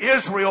 that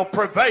Israel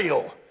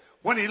prevail.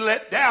 When he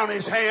let down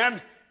his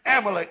hand,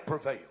 Amalek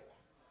prevailed.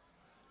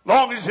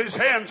 Long as his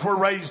hands were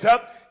raised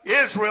up,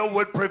 Israel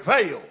would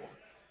prevail.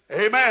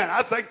 Amen.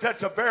 I think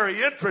that's a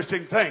very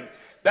interesting thing,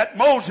 that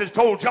Moses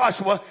told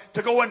Joshua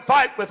to go and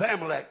fight with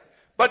Amalek.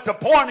 But the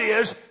point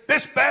is,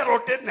 this battle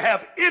didn't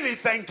have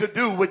anything to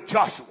do with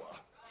Joshua.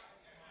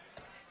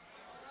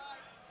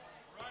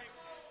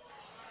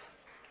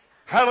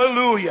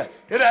 Hallelujah.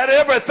 It had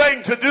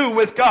everything to do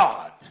with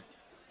God.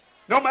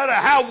 No matter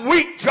how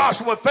weak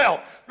Joshua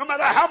felt, no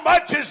matter how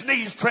much his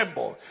knees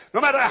trembled,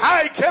 no matter how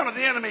he counted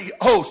the enemy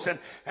host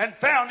and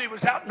found he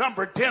was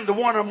outnumbered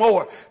 10-1 or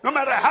more, no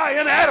matter how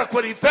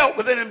inadequate he felt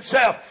within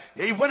himself,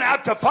 he went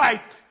out to fight.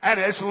 And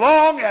as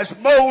long as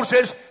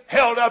Moses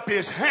held up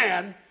his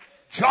hand,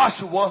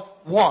 Joshua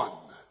won.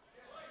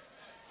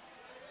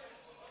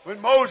 When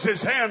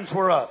Moses' hands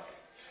were up,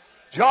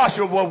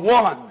 Joshua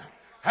won.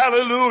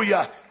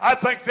 Hallelujah. I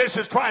think this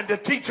is trying to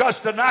teach us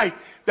tonight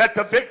that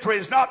the victory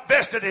is not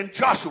vested in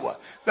Joshua.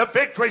 The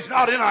victory is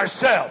not in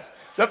ourselves.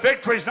 The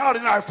victory is not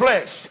in our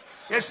flesh.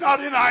 It's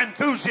not in our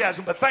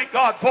enthusiasm, but thank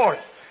God for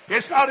it.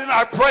 It's not in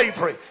our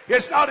bravery.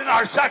 It's not in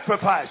our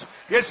sacrifice.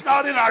 It's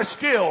not in our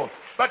skill.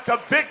 But the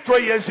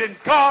victory is in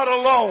God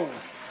alone.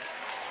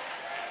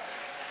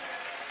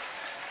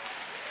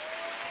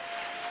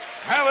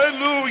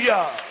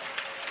 Hallelujah.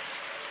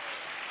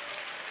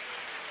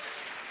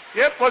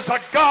 It was a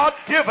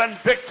God-given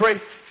victory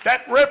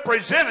that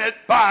represented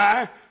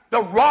by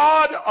the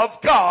rod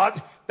of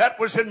God that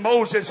was in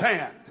Moses'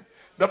 hand.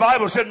 The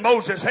Bible said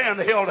Moses' hand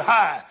held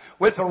high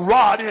with a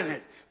rod in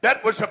it.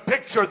 That was a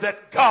picture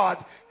that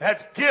God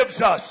gives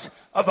us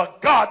of a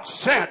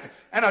God-sent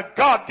and a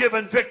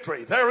God-given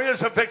victory. There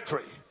is a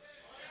victory.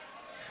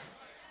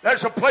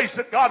 There's a place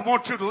that God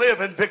wants you to live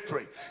in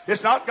victory.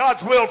 It's not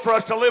God's will for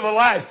us to live a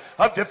life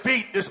of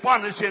defeat,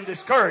 despondency, and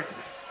discouragement.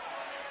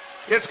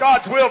 It's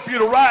God's will for you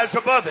to rise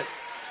above it.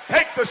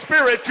 Take the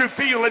spirit you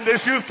feel in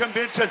this youth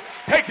convention,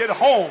 take it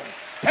home.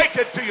 Take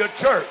it to your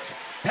church.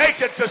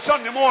 Take it to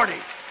Sunday morning.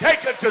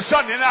 Take it to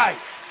Sunday night.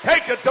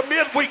 Take it to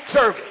midweek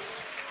service.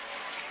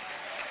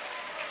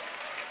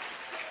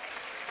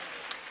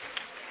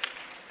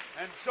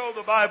 And so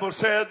the Bible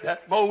said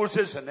that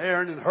Moses and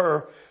Aaron and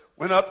Hur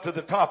went up to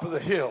the top of the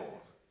hill.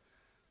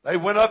 They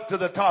went up to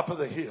the top of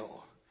the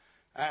hill.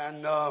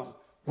 And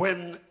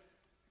when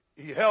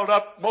he held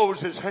up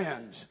Moses'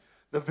 hands,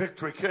 the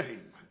victory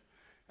came.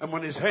 And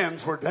when his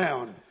hands were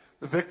down,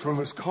 the victory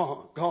was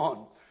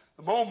gone.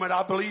 The moment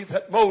I believe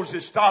that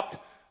Moses stopped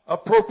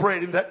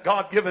appropriating that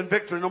God-given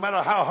victory, no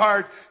matter how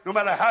hard, no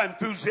matter how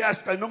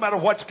enthusiastic, no matter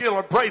what skill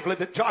or bravery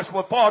that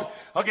Joshua fought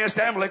against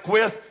Amalek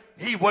with,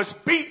 he was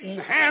beaten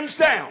hands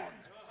down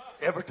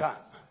every time.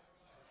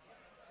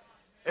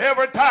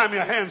 Every time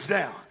your hands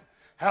down.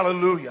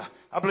 Hallelujah.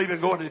 I believe in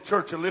going to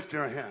church and lifting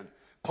your hand.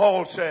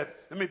 Paul said,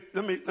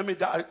 let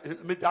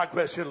me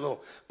digress here a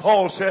little.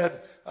 Paul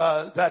said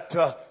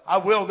that I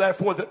will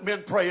therefore that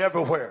men pray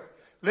everywhere,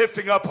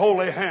 lifting up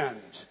holy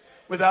hands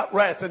without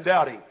wrath and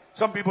doubting.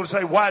 Some people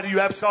say, why do you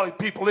apostolic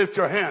people lift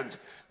your hands?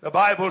 The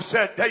Bible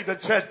said,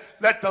 David said,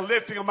 let the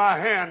lifting of my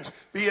hands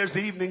be as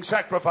the evening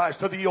sacrifice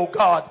to thee, O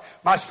God,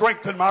 my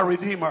strength and my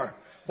redeemer.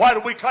 Why do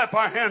we clap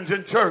our hands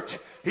in church?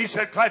 He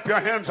said, clap your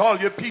hands, all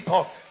you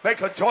people.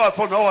 Make a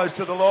joyful noise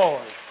to the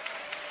Lord.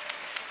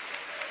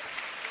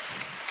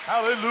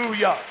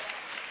 Hallelujah.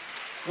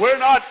 We're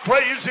not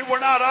crazy. We're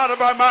not out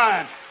of our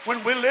mind.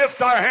 When we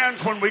lift our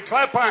hands, when we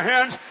clap our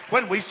hands,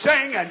 when we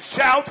sing and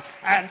shout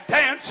and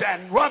dance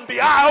and run the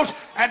aisles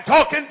and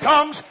talk in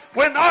tongues,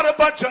 we're not a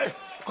bunch of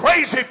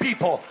crazy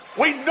people.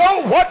 We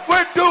know what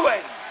we're doing.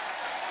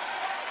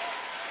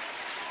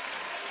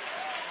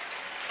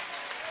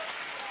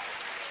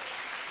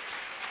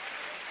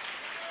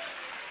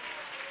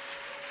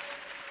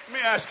 Let me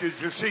ask you,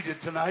 as you're seated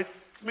tonight,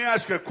 let me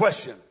ask you a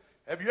question.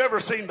 Have you ever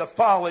seen the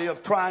folly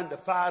of trying to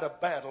fight a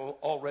battle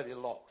already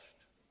lost?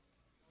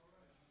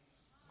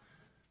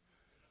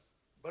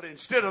 But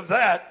instead of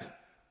that,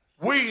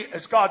 we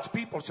as God's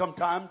people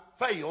sometimes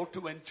fail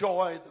to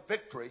enjoy the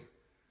victory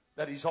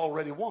that he's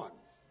already won.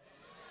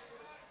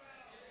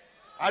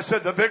 I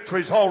said the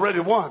victory's already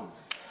won.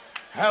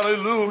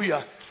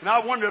 Hallelujah. And I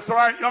wonder if there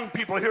aren't young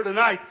people here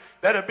tonight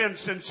that have been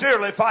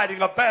sincerely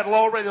fighting a battle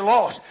already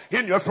lost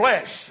in your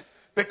flesh,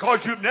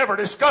 because you've never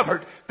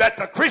discovered that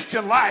the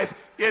Christian life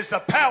is the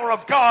power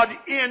of God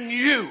in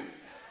you,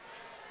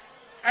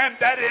 and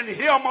that in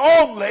him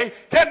only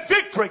can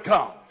victory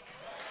come.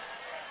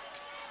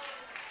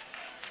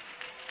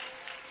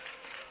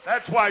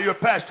 That's why your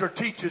pastor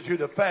teaches you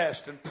to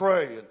fast and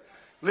pray and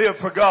live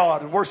for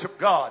God and worship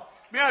God.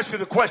 Let me ask you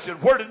the question,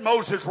 where did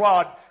Moses'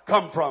 rod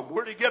come from?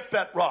 Where did he get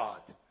that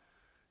rod?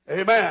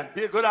 Amen.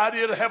 Be a good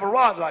idea to have a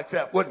rod like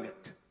that, wouldn't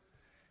it?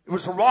 It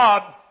was a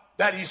rod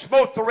that he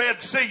smote the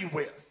Red Sea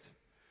with.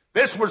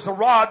 This was the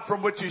rod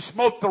from which he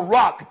smote the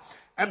rock,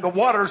 and the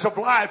waters of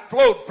life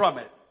flowed from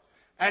it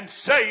and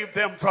saved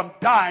them from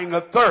dying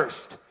of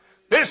thirst.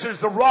 This is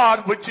the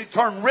rod which he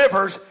turned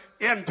rivers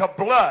into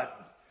blood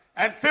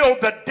and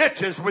filled the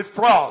ditches with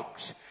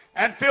frogs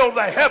and filled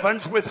the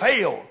heavens with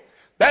hail.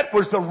 That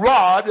was the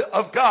rod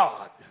of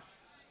God.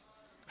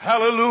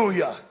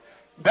 Hallelujah.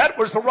 That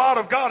was the rod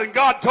of God, and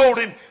God told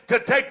him to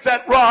take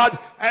that rod,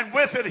 and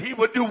with it he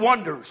would do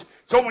wonders.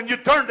 So when you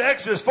turn to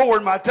Exodus 4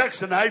 in my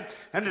text tonight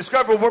and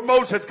discover where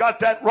Moses got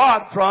that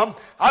rod from,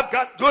 I've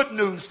got good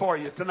news for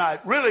you tonight.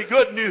 Really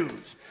good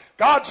news.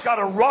 God's got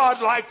a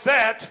rod like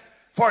that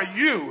for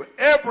you.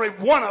 Every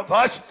one of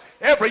us,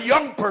 every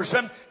young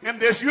person in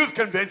this youth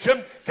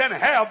convention can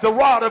have the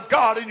rod of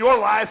God in your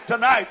life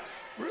tonight,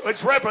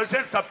 which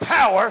represents the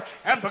power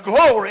and the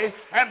glory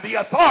and the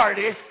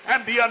authority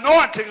and the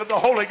anointing of the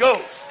Holy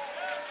Ghost.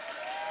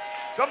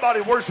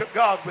 Somebody worship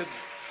God with me.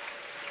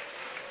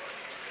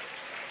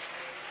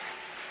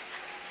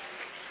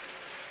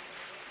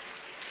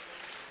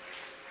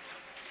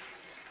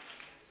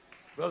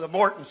 Brother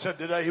Morton said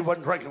today he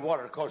wasn't drinking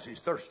water because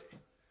he's thirsty.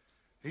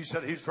 He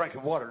said he's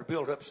drinking water to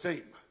build up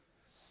steam.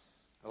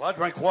 Well, I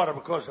drink water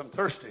because I'm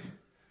thirsty.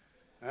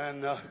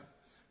 And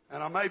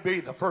I may be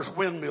the first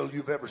windmill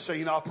you've ever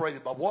seen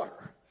operated by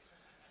water.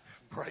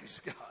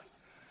 Praise God.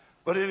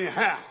 But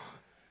anyhow,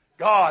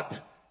 God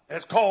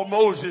has called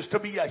Moses to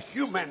be the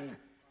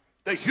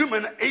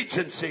human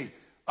agency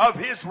of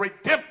his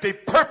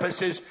redemptive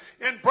purposes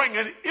in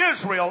bringing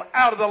Israel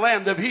out of the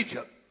land of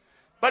Egypt.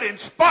 But in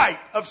spite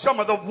of some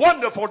of the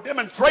wonderful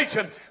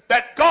demonstration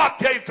that God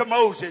gave to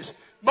Moses,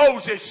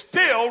 Moses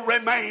still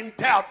remained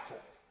doubtful.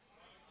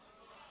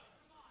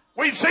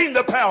 We've seen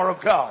the power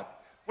of God.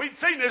 We've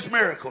seen his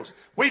miracles.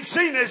 We've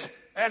seen his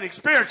and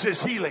experienced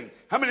his healing.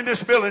 How many in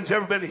this building's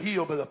ever been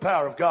healed by the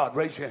power of God?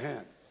 Raise your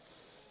hand.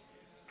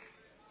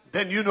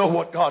 Then you know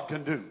what God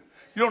can do.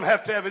 You don't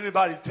have to have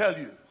anybody tell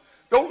you.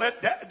 Don't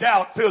let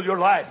doubt fill your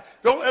life.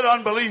 Don't let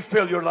unbelief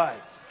fill your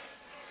life.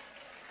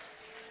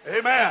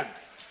 Amen.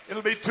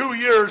 It'll be 2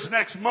 years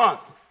next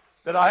month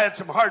that I had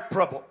some heart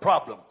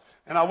problem.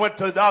 And I went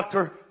to the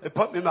doctor. They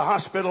put me in the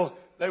hospital.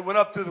 They went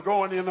up through the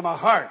growing into my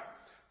heart.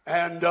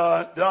 And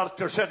the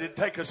doctor said it'd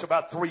take us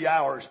about 3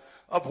 hours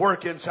of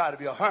work inside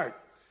of your heart.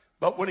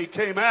 But when he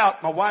came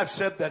out, my wife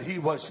said that he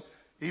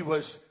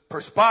was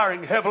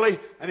perspiring heavily,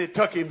 and it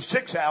took him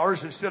 6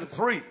 hours instead of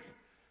 3.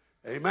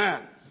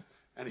 Amen.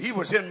 And he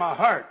was in my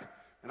heart.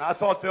 And I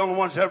thought the only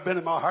ones that ever been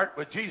in my heart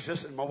were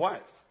Jesus and my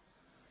wife.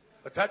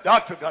 But that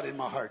doctor got in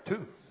my heart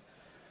too.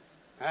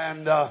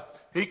 And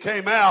he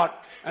came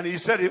out, and he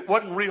said it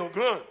wasn't real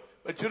good.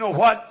 But you know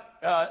what?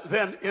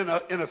 Then in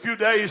a few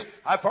days,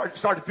 I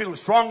started feeling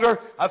stronger.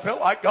 I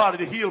felt like God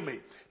had healed me.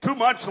 2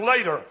 months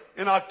later,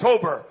 in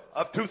October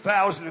of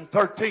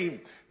 2013,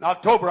 in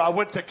October, I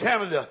went to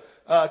Canada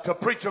to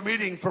preach a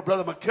meeting for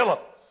Brother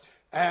McKillop.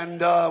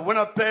 And went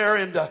up there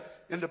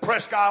into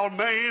Presque Isle,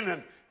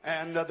 Maine,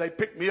 and they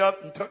picked me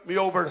up and took me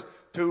over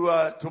to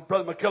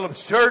Brother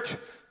McKillop's church.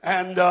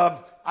 And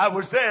I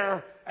was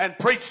there and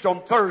preached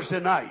on Thursday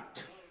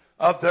night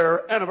of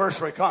their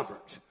anniversary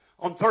conference.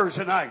 On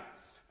Thursday night.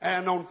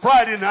 And on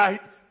Friday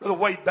night, Brother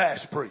Wade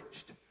Bass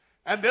preached.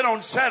 And then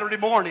on Saturday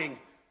morning,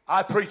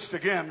 I preached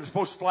again. I was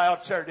supposed to fly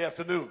out Saturday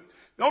afternoon.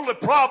 The only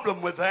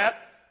problem with that,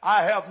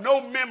 I have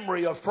no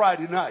memory of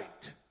Friday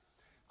night.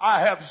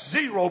 I have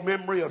zero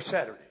memory of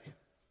Saturday.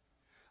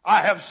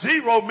 I have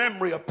zero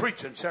memory of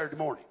preaching Saturday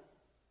morning.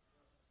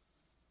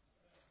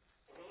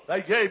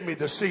 They gave me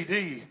the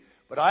CD,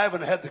 but I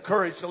haven't had the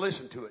courage to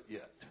listen to it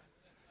yet.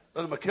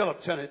 Brother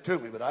McKillop sent it to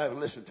me, but I haven't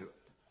listened to it.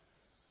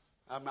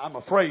 I'm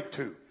afraid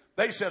to.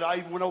 They said I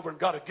even went over and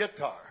got a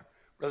guitar,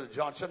 Brother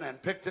Johnson,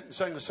 and picked it and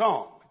sang a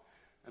song.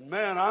 And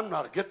man, I'm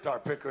not a guitar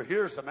picker.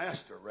 Here's the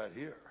master right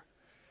here.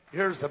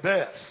 Here's the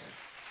best.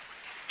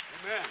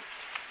 Amen.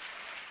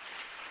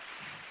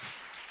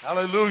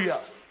 Hallelujah.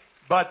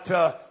 But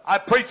I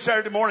preached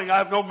Saturday morning. I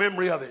have no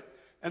memory of it.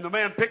 And the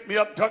man picked me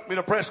up and took me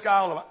to Presque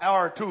Isle an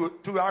hour or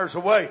 2 hours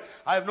away.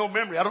 I have no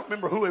memory. I don't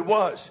remember who he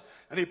was.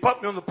 And he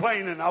put me on the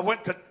plane, and I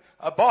went to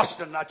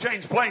Boston. I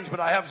changed planes,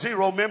 but I have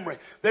zero memory.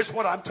 This is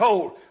what I'm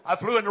told. I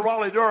flew into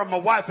Raleigh-Durham. My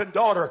wife and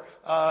daughter,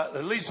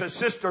 Lisa's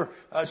sister,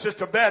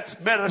 Sister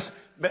Beth, met us.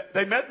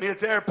 They met me at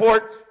the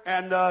airport,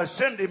 and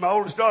Cindy, my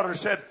oldest daughter,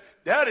 said,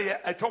 Daddy,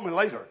 I told me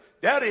later,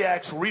 Daddy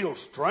acts real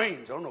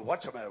strange. I don't know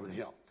what's the matter with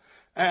him.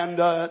 And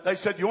they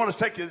said, you want us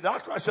to take you to the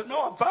doctor? I said,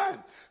 no, I'm fine.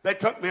 They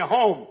took me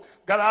home,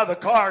 got out of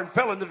the car and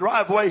fell in the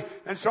driveway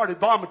and started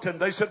vomiting.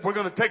 They said, we're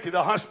going to take you to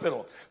the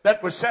hospital.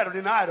 That was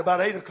Saturday night,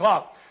 about 8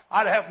 o'clock.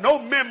 I'd have no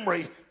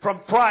memory from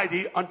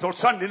Friday until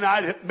Sunday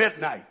night at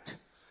midnight.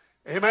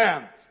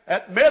 Amen.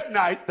 At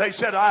midnight, they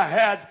said I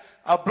had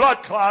a blood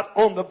clot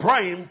on the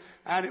brain,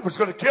 and it was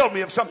going to kill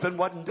me if something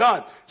wasn't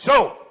done.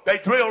 So they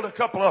drilled a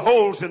couple of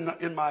holes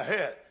in my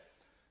head.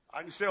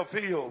 I can still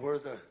feel where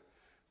they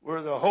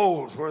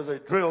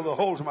drilled the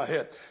holes in my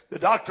head. The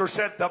doctor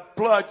said the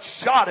blood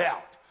shot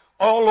out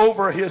all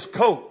over his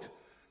coat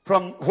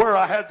from where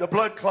I had the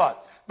blood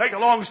clot. Make a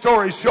long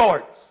story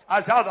short, I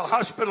was out of the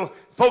hospital.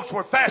 Folks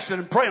were fasting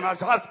and praying. I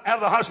was out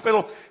of the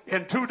hospital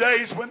in 2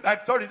 days. Went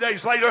back 30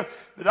 days later.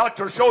 The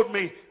doctor showed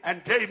me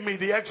and gave me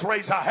the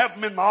x-rays. I have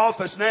them in my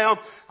office now.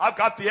 I've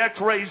got the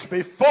x-rays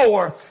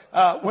before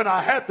when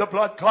I had the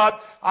blood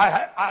clot.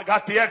 I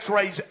got the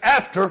x-rays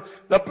after.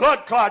 The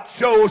blood clot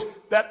shows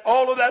that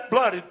all of that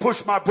blood had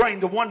pushed my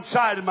brain to one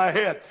side of my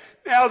head.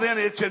 Now then,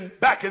 it's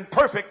back in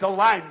perfect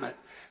alignment.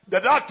 The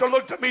doctor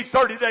looked at me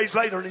 30 days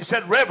later and he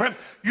said, Reverend,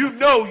 you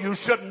know you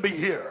shouldn't be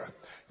here.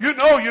 You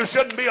know you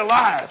shouldn't be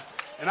alive.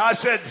 And I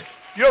said,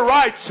 you're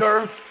right,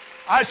 sir.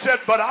 I said,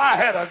 but I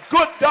had a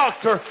good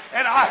doctor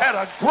and I had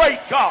a great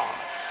God.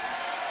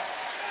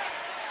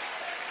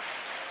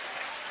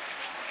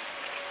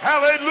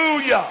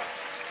 Hallelujah.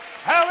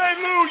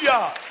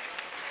 Hallelujah.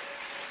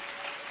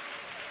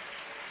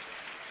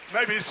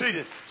 Maybe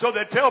seated. So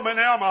they tell me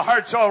now my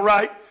heart's all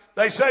right.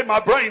 They say my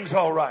brain's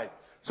all right.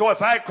 So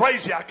if I act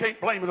crazy, I can't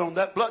blame it on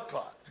that blood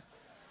clot.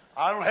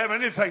 I don't have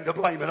anything to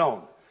blame it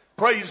on.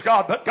 Praise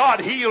God. But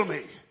God healed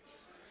me.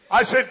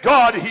 I said,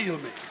 God heal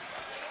me.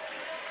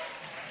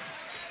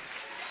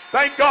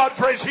 Thank God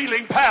for his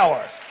healing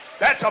power.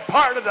 That's a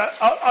part of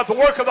the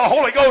work of the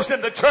Holy Ghost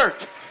in the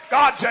church.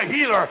 God's a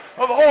healer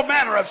of all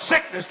manner of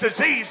sickness,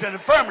 disease, and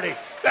infirmity.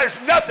 There's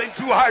nothing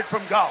too hard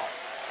from God.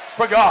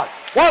 For God.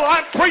 While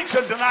I'm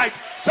preaching tonight,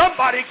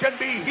 somebody can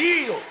be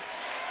healed.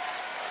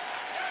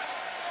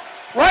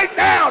 Right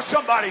now,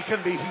 somebody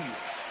can be healed.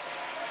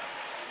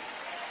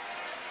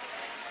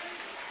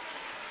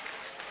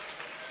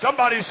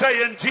 Somebody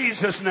say, in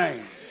Jesus'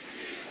 name.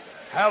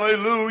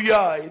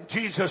 Hallelujah. In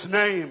Jesus'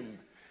 name.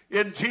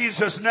 In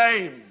Jesus'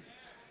 name.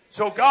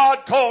 So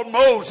God called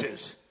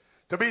Moses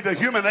to be the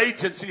human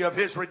agency of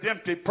his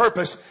redemptive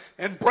purpose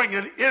in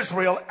bringing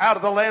Israel out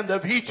of the land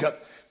of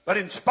Egypt. But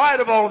in spite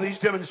of all of these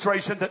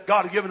demonstrations that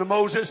God had given to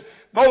Moses,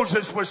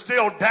 Moses was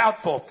still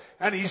doubtful.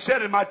 And he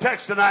said in my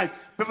text tonight,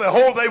 but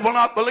behold, they will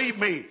not believe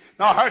me,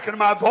 nor hearken to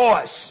my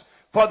voice.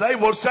 For they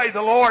will say,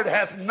 the Lord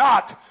hath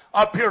not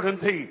appeared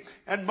unto thee.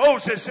 And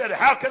Moses said,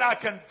 how can I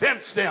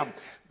convince them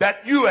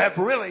that you have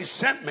really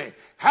sent me?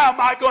 How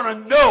am I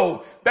going to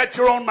know that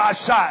you're on my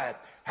side?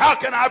 How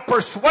can I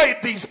persuade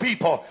these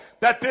people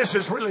that this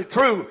is really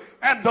true?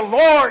 And the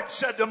Lord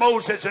said to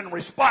Moses in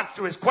response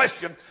to his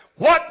question,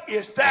 what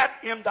is that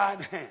in thine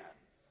hand?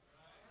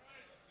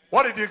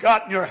 What have you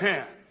got in your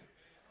hand?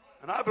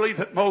 And I believe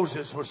that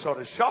Moses was sort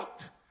of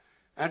shocked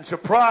and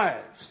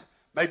surprised,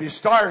 maybe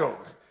startled.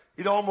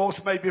 He'd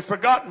almost maybe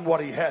forgotten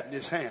what he had in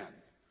his hand.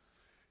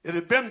 It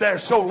had been there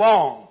so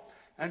long,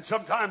 and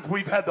sometimes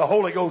we've had the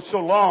Holy Ghost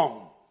so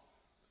long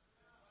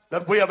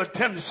that we have a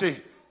tendency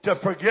to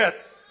forget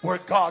where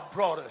God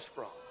brought us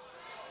from.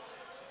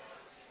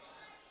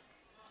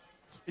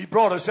 He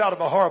brought us out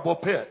of a horrible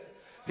pit.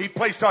 He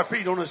placed our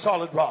feet on a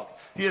solid rock.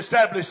 He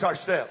established our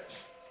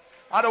steps.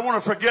 I don't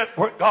want to forget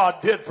what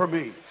God did for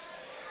me.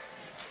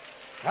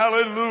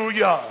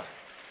 Hallelujah.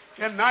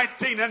 In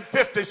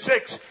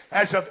 1956,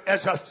 as a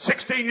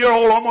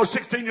 16-year-old, almost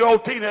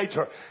 16-year-old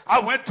teenager, I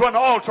went to an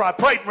altar. I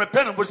prayed and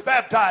repented, was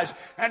baptized,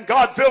 and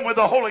God filled me with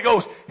the Holy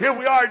Ghost. Here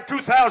we are in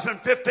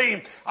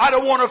 2015. I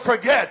don't want to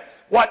forget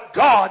what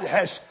God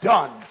has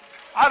done.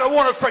 I don't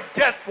want to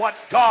forget what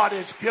God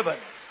has given.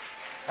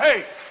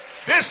 Hey,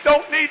 this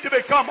don't need to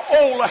become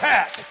old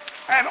hat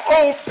and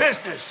old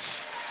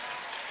business.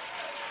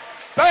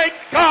 Thank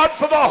God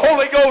for the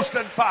Holy Ghost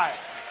and fire.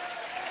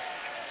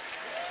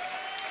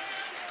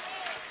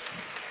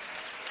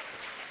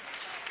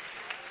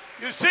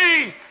 You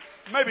see,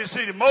 maybe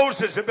see,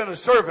 Moses had been a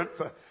servant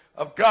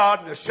of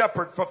God and a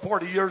shepherd for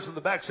 40 years in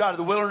the backside of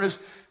the wilderness,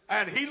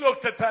 and he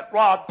looked at that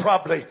rod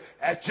probably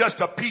as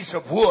just a piece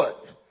of wood,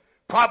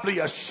 probably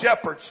a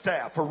shepherd's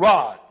staff, a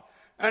rod.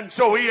 And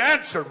so he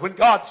answered when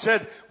God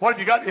said, what have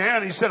you got in your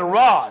hand? He said, a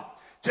rod,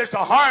 just a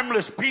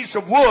harmless piece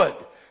of wood.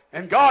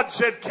 And God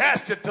said,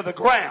 cast it to the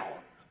ground.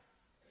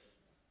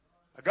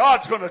 Now,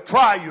 God's going to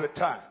try you at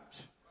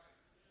times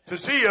to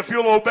see if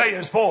you'll obey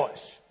his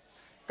voice.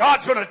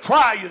 God's going to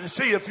try you to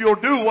see if you'll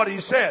do what he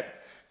said.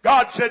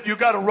 God said, you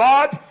got a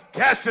rod,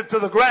 cast it to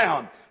the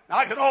ground. Now,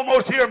 I can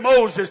almost hear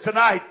Moses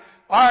tonight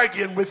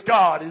arguing with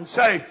God and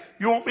say,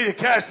 you want me to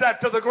cast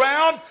that to the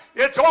ground?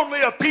 It's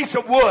only a piece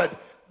of wood.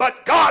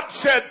 But God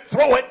said,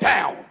 throw it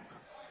down.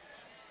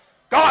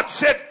 God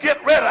said,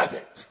 get rid of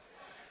it.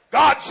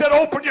 God said,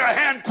 open your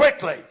hand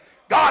quickly.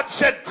 God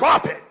said,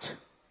 drop it.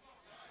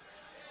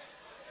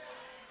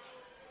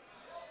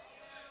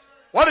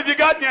 What have you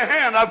got in your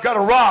hand? I've got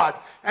a rod.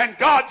 And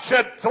God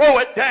said, throw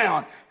it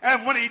down.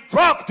 And when he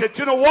dropped it,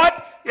 you know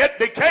what? It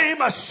became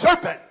a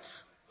serpent.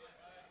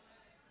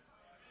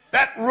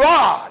 That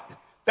rod,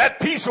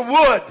 that piece of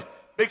wood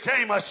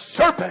became a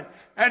serpent.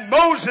 And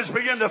Moses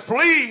began to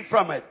flee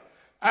from it.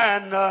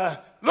 And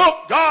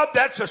look, God,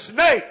 that's a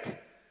snake.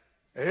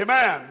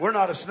 Amen. We're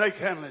not a snake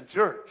handling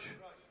church.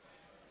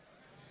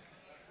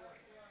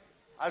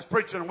 I was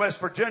preaching in West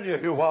Virginia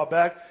here a while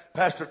back.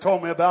 Pastor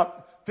told me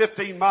about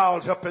 15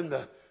 miles up in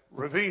the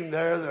ravine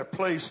there,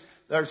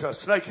 there's a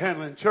snake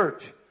handling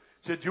church. He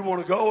said, you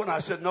want to go? And I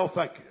said, no,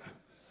 thank you.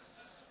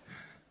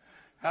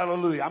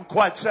 Hallelujah. I'm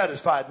quite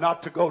satisfied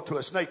not to go to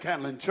a snake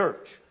handling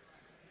church.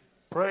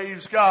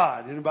 Praise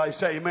God. Anybody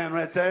say amen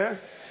right there?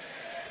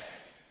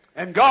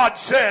 And God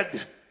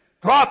said,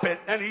 drop it.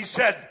 And he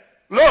said,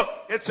 look,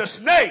 it's a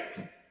snake.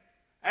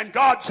 And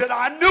God said,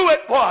 I knew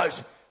it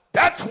was.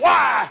 That's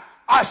why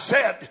I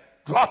said,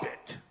 drop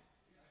it.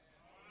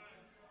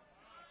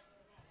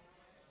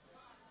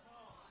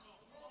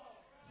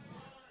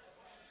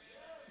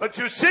 But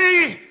you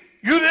see,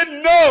 you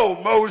didn't know,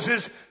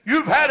 Moses.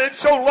 You've had it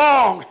so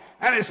long,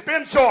 and it's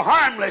been so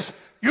harmless.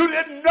 You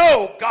didn't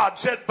know, God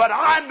said, but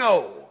I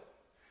know.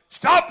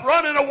 Stop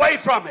running away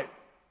from it.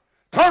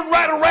 Turn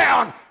right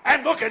around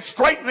and look it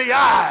straight in the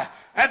eye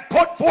and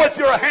put forth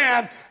your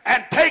hand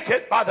and take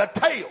it by the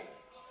tail.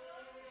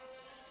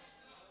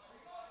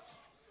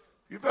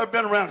 You've ever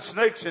been around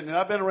snakes, and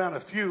I've been around a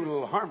few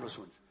little harmless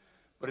ones.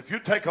 But if you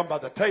take them by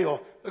the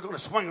tail, they're going to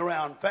swing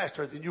around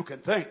faster than you can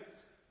think,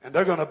 and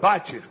they're going to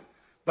bite you.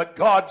 But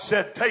God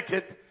said, take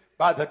it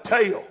by the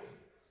tail.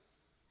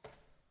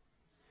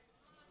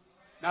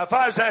 Now, if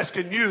I was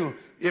asking you,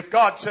 if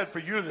God said for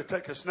you to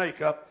take a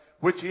snake up,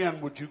 which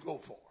end would you go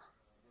for?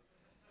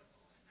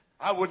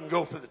 I wouldn't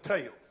go for the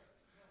tail.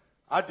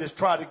 I'd just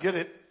try to get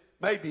it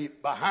maybe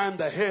behind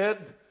the head,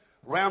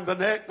 around the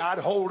neck, and I'd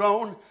hold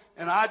on,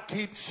 and I'd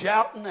keep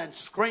shouting and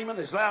screaming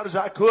as loud as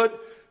I could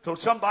till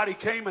somebody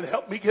came and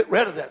helped me get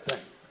rid of that thing.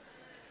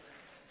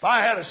 If I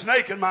had a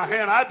snake in my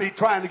hand, I'd be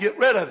trying to get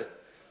rid of it.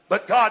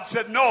 But God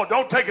said, no,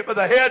 don't take it by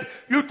the head.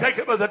 You take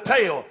it by the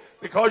tail.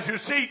 Because you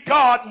see,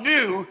 God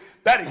knew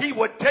that he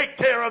would take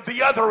care of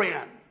the other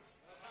end.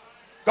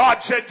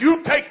 God said,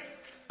 you take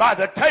by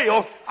the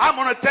tail, I'm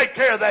going to take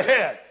care of the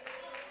head.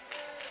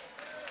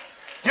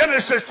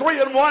 Genesis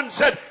 3:1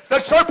 said, the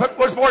serpent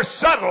was more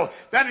subtle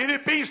than any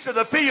beast of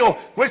the field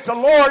which the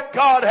Lord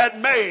God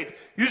had made.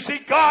 You see,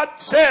 God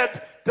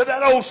said to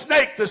that old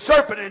snake, the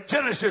serpent, in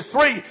Genesis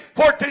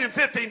 3:14 and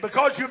 15,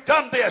 because you've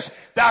done this,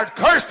 thou art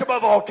cursed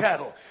above all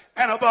cattle,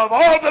 and above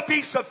all the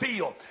beasts of the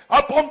field.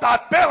 Upon thy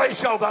belly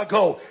shalt thou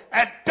go,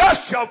 and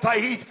dust shalt thou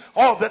eat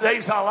all the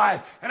days of thy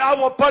life. And I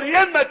will put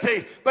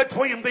enmity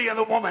between thee and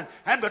the woman,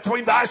 and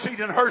between thy seed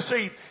and her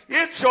seed.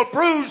 It shall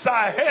bruise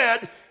thy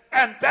head,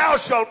 and thou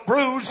shalt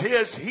bruise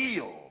his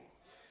heel.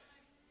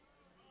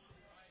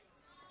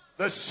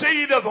 The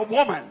seed of the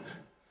woman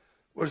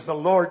was the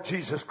Lord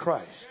Jesus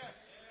Christ,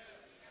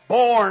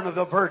 born of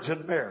the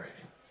Virgin Mary,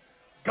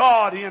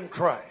 God in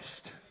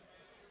Christ.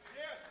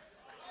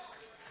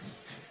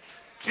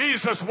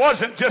 Jesus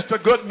wasn't just a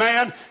good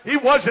man. He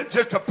wasn't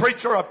just a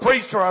preacher, a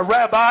priest, or a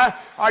rabbi,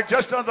 or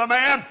just another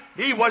man.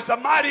 He was the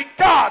mighty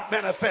God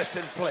manifest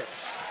in flesh.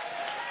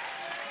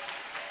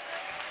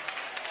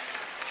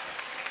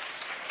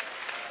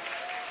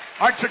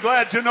 Aren't you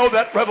glad you know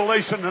that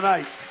revelation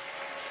tonight?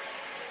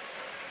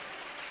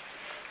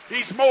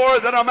 He's more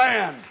than a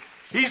man.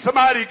 He's the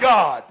mighty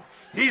God.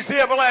 He's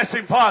the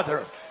everlasting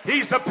Father.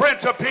 He's the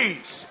Prince of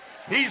Peace.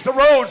 He's the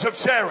Rose of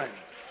Sharon.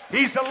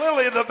 He's the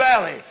lily of the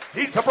valley.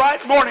 He's the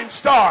bright morning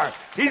star.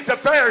 He's the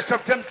fairest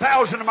of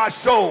 10,000 of my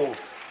soul.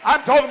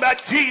 I'm talking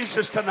about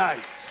Jesus tonight.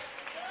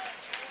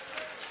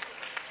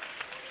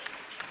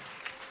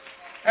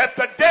 At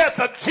the death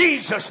of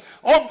Jesus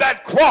on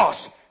that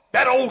cross,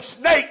 that old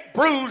snake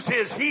bruised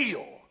his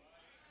heel.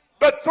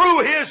 But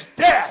through his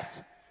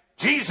death,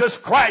 Jesus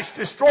Christ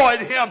destroyed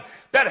him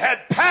that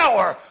had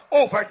power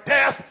over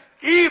death,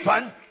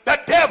 even the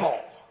devil.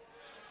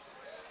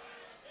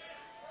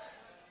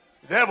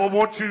 The devil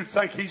wants you to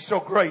think he's so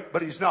great,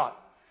 but he's not.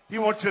 He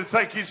wants you to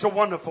think he's so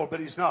wonderful, but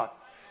he's not.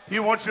 He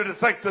wants you to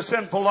think the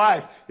sinful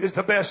life is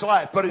the best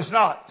life, but it's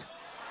not.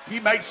 He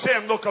makes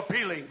sin look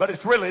appealing, but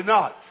it's really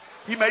not.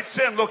 He makes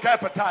sin look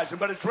appetizing,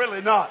 but it's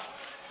really not.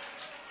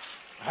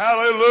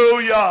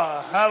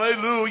 Hallelujah,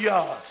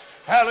 hallelujah,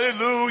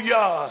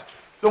 hallelujah.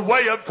 The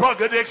way of drug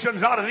addiction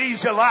is not an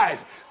easy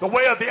life. The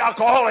way of the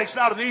alcoholic is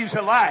not an easy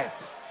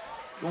life.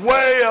 The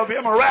way of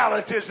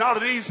immorality is not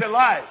an easy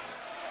life.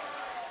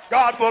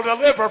 God will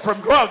deliver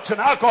from drugs and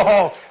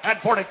alcohol and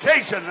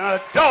fornication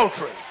and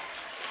adultery.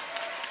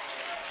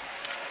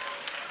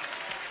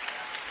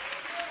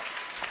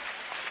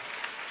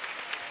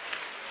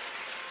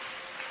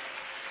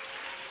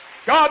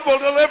 God will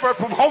deliver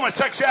from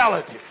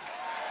homosexuality.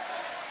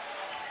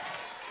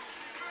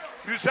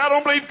 You say, I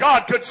don't believe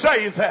God could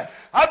save that.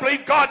 I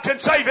believe God can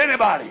save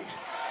anybody.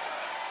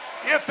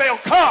 If they'll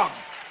come,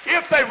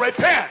 if they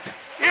repent,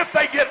 if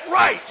they get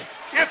right,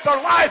 if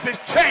their life is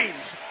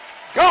changed,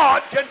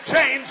 God can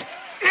change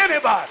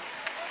anybody.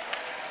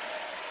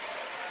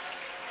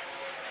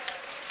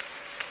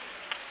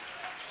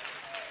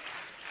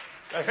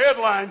 The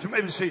headlines,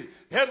 maybe see,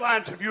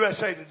 headlines of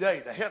USA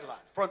Today, the headline,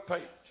 front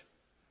page,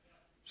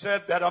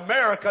 said that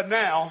America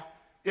now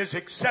is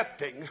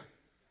accepting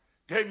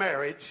gay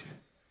marriage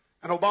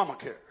and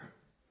Obamacare.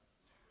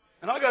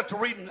 And I got to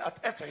reading,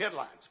 that's the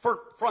headlines,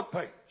 front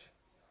page.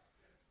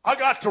 I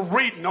got to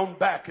reading on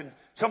back in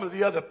some of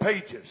the other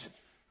pages.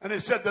 And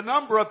it said the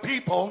number of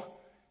people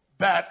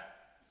that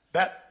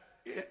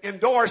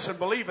endorse and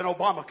believe in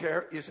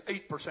Obamacare is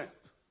 8%.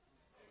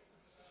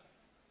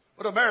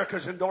 But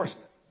America's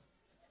endorsing it.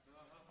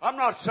 I'm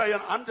not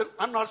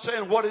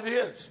saying what it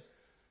is.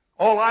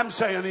 All I'm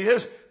saying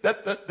is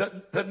that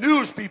the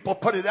news people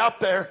put it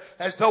out there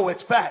as though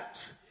it's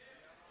facts.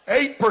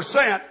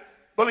 8%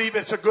 believe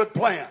it's a good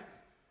plan.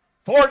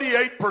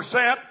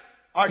 48%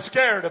 are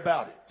scared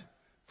about it.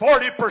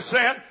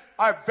 40%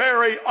 are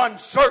very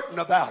uncertain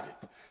about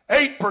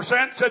it.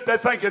 8% said they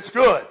think it's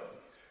good.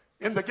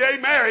 In the gay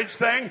marriage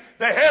thing,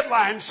 the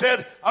headline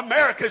said,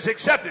 America's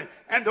accepting.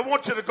 And they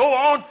want you to go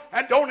on,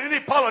 and don't any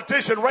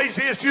politician raise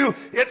the issue.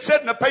 It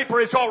said in the paper,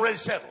 it's already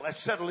settled. That's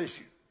a settled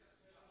issue.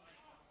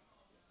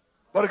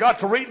 But I got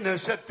to reading, and it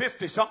said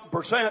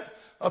 50-something%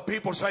 of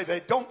people say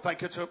they don't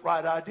think it's a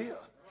right idea.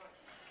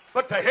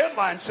 But the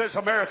headline says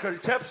America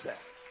accepts that.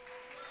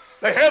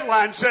 The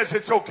headline says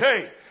it's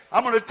okay.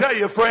 I'm going to tell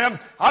you, friend,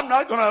 I'm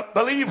not going to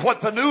believe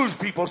what the news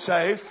people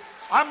say.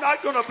 I'm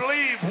not going to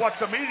believe what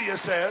the media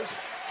says.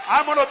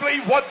 I'm going to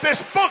believe what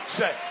this book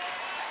says.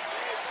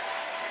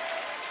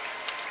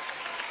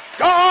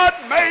 God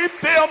made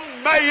them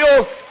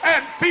male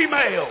and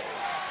female.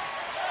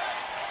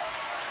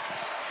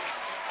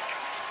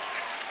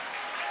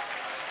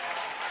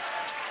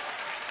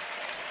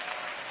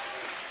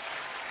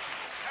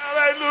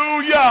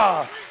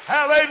 Hallelujah.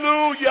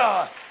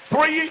 Hallelujah.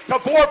 3 to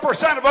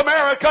 4% of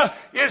America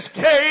is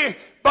gay,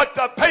 but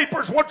the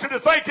papers want you to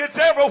think it's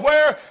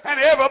everywhere and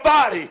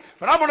everybody.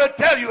 But I'm going to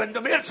tell you, in the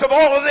midst of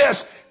all of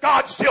this,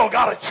 God's still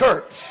got a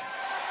church.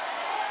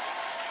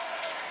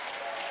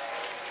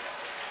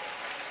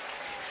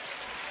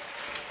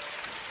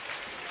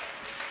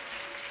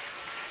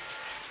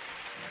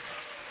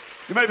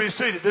 You may be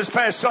seated. This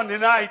past Sunday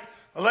night,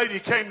 a lady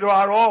came to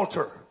our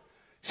altar.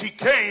 She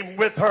came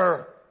with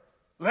her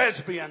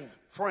lesbian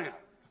friend.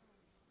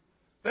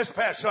 This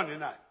past Sunday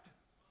night.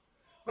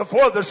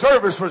 Before the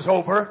service was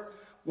over,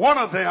 one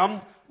of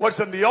them was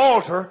in the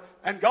altar,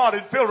 and God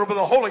had filled her with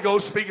the Holy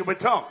Ghost, speaking with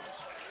tongues.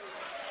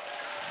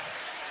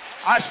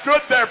 I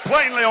stood there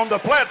plainly on the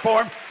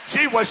platform.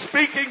 She was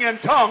speaking in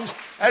tongues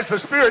as the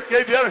Spirit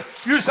gave the other.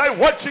 You say,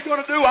 what's she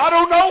going to do? I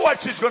don't know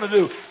what she's going to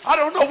do. I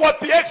don't know what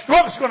the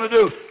ex-drunk's going to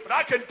do. But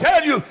I can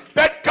tell you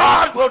that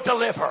God will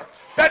deliver,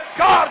 that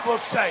God will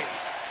save,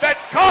 that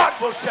God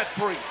will set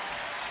free,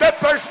 that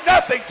there's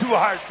nothing too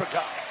hard for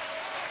God.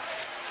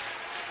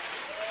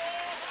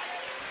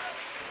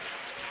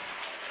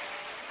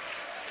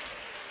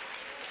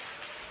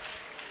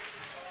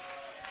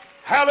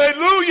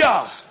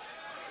 Hallelujah.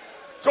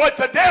 So at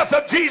the death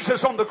of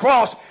Jesus on the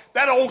cross,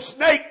 that old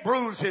snake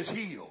bruised his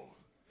heel.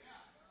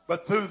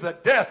 But through the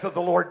death of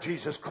the Lord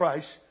Jesus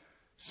Christ,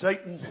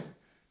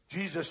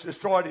 Jesus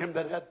destroyed him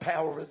that had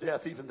power over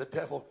death, even the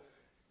devil.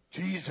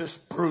 Jesus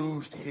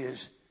bruised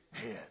his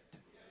head.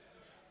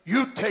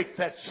 You take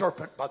that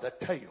serpent by the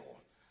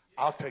tail,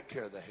 I'll take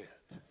care of the head.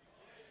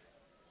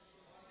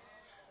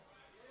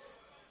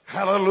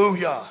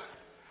 Hallelujah.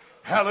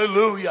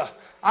 Hallelujah.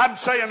 I'm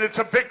saying it's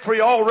a victory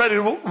already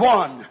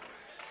won.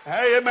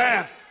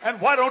 Amen.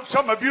 And why don't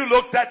some of you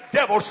look that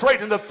devil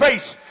straight in the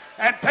face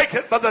and take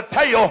it by the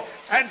tail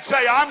and say,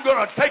 I'm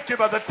going to take you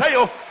by the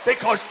tail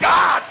because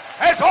God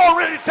has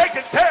already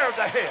taken care of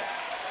the head.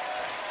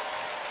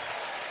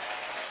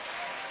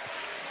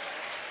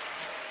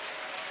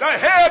 The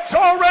head's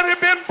already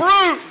been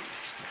bruised.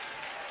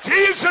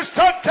 Jesus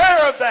took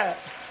care of that.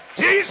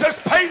 Jesus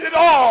paid it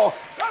all.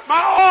 Got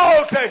my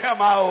all to him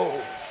I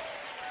owe.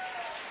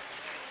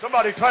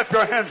 Somebody clap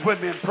your hands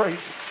with me and praise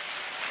him.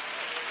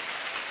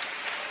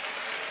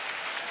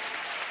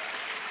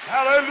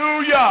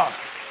 Hallelujah.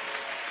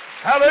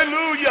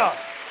 Hallelujah.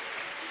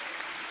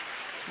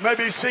 You may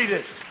be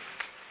seated.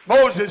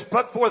 Moses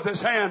put forth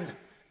his hand.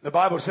 The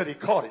Bible said he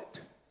caught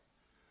it.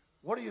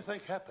 What do you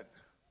think happened?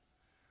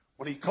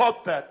 When he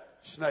caught that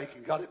snake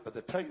and got it by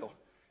the tail,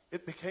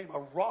 it became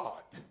a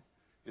rod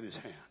in his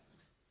hand.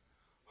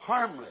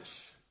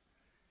 Harmless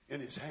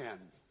in his hand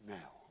now.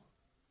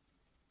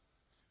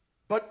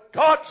 But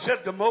God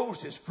said to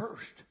Moses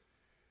first,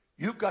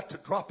 you got to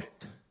drop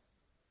it.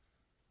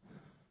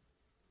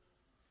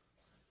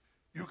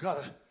 You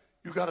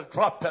got to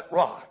drop that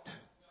rod.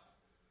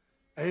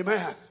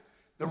 Amen.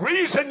 The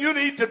reason you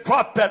need to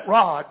drop that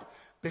rod,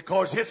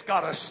 because it's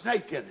got a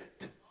snake in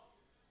it.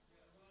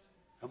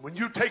 And when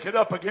you take it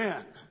up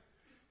again,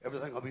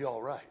 everything will be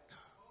all right.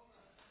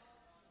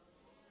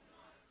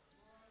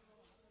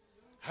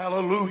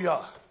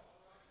 Hallelujah.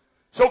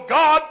 So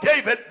God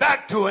gave it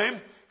back to him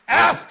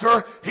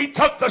after he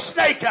took the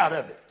snake out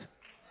of it.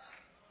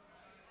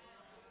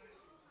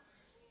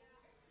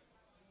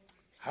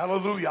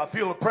 Hallelujah. I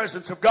feel the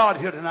presence of God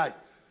here tonight.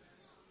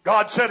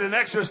 God said in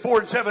Exodus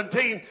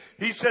 4:17,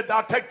 he said,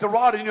 thou take the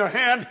rod in your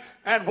hand,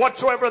 and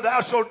whatsoever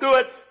thou shalt do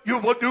it, you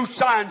will do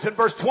signs. In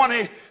verse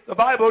 20, the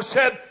Bible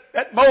said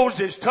that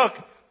Moses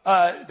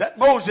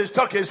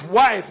took his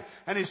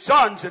wife and his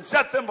sons and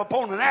set them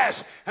upon an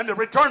ass and to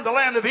return to the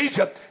land of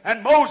Egypt.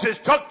 And Moses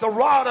took the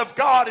rod of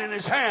God in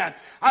his hand.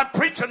 I'm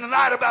preaching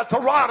tonight about the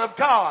rod of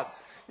God.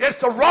 It's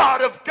the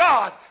rod of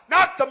God,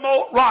 not the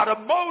rod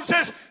of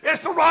Moses.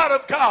 It's the rod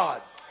of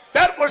God.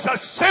 That was a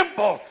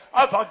symbol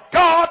of a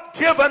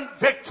God-given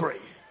victory.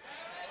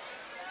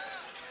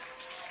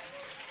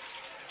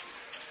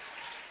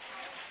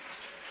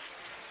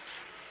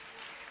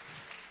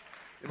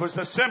 It was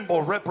the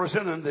symbol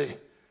representing the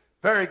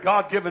very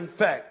God-given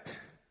fact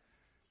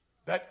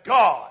that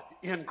God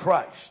in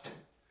Christ,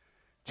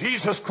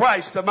 Jesus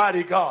Christ, the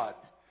mighty God,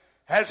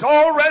 has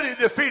already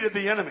defeated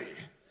the enemy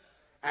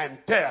and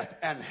death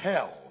and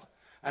hell.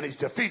 And he's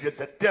defeated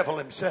the devil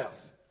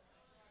himself.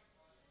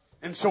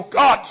 And so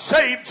God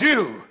saved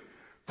you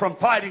from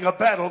fighting a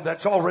battle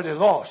that's already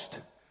lost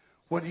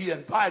when he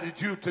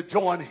invited you to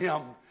join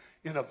him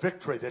in a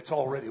victory that's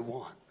already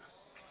won.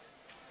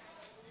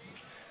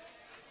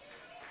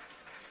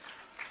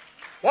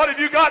 What have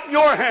you got in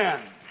your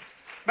hand?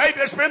 Maybe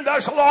it's been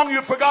there so long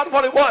you've forgotten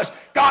what it was.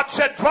 God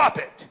said, drop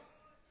it.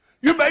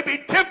 You may be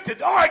tempted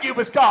to argue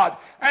with God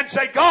and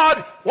say, God,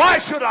 why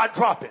should I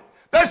drop it?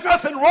 There's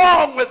nothing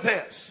wrong with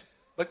this.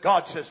 But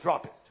God says,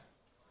 drop it.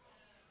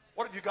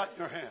 What have you got in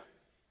your hand?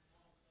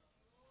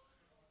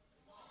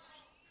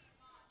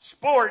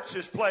 Sports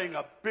is playing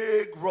a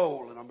big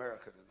role in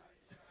America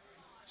tonight.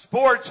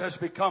 Sports has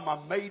become a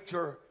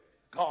major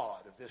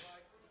god of this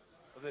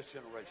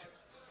generation.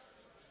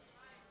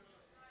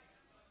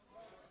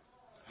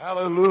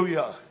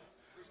 Hallelujah.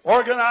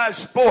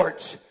 Organized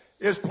sports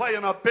is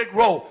playing a big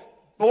role.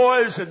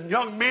 Boys and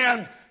young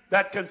men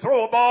that can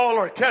throw a ball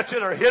or catch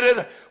it or hit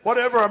it,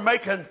 whatever, are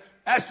making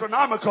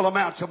astronomical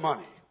amounts of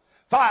money.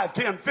 5,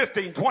 10,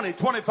 15, 20,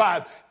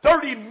 25,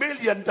 $30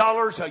 million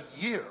a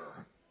year.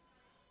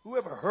 Who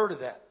ever heard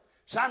of that?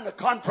 Signed a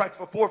contract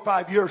for 4 or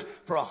 5 years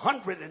for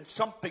 $100 and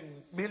something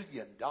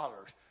million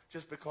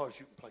just because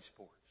you can play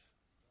sports.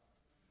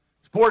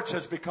 Sports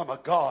has become a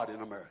god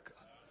in America.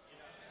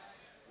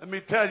 Let me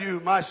tell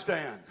you my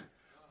stand.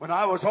 When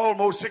I was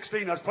almost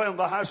 16, I was playing on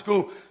the high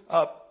school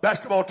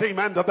basketball team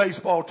and the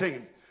baseball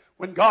team.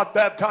 When God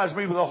baptized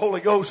me with the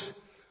Holy Ghost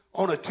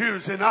on a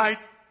Tuesday night,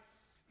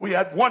 we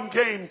had one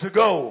game to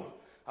go.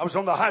 I was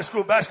on the high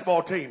school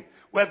basketball team.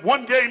 We had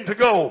one game to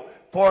go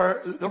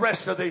for the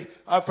rest of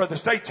for the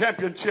state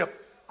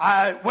championship.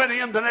 I went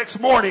in the next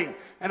morning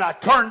and I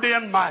turned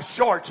in my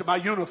shorts and my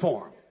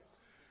uniform.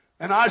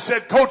 And I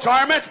said, Coach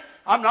Armit,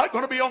 I'm not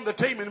going to be on the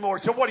team anymore.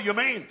 He said, what do you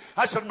mean?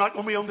 I said, I'm not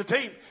going to be on the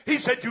team. He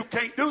said, you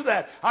can't do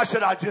that. I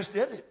said, I just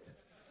did it.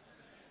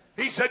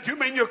 He said, you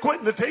mean you're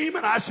quitting the team?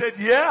 And I said,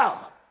 yeah.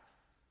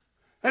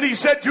 And he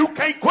said, you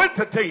can't quit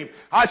the team.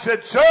 I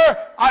said, sir,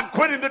 I'm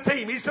quitting the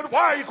team. He said,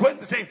 why are you quitting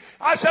the team?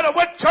 I said, I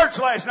went to church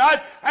last night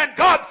and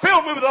God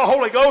filled me with the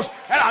Holy Ghost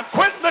and I'm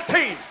quitting the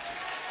team.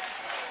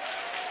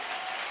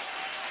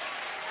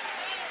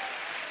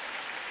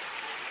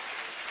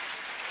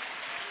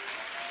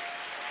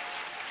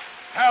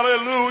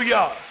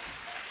 Hallelujah.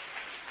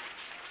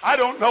 I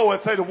don't know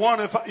if they'd have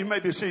won. You may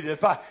be seated.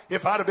 If I'd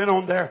have been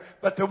on there,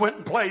 but they went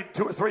and played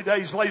 2 or 3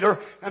 days later,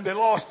 and they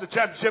lost the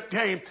championship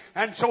game.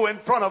 And so, in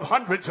front of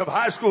hundreds of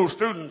high school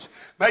students,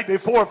 maybe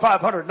 400 or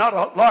 500, not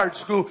a large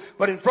school,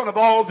 but in front of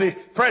all the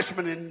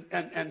freshmen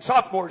and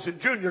sophomores and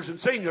juniors and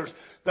seniors,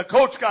 the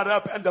coach got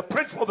up and the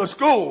principal of the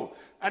school,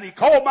 and he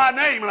called my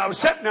name, and I was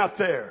sitting out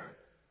there,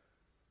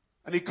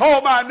 and he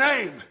called my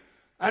name,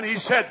 and he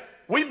said,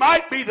 we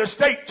might be the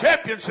state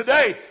champions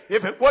today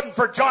if it wasn't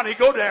for Johnny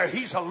Godair.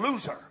 He's a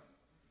loser.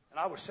 And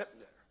I was sitting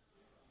there.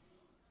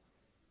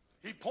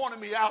 He pointed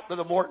me out,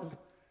 Brother Morton,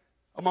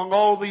 among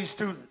all these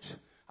students.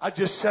 I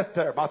just sat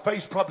there. My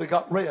face probably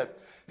got red.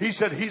 He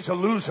said, he's a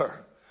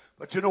loser.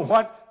 But you know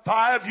what?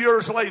 5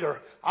 years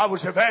later, I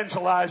was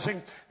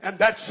evangelizing, and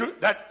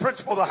that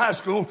principal of the high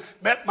school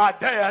met my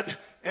dad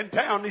in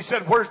town. He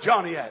said, where's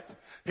Johnny at?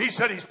 He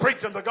said, he's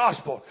preaching the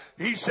gospel.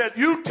 He said,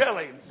 you tell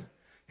him.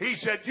 He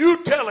said,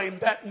 you tell him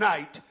that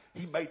night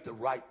he made the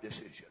right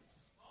decision.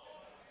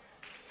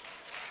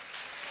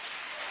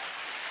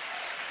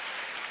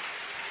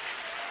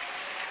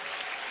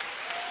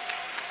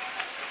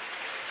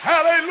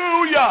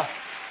 Hallelujah.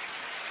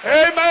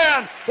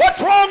 Amen.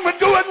 What's wrong with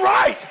doing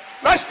right?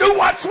 Let's do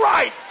what's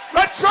right.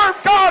 Let's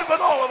serve God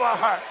with all of our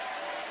heart.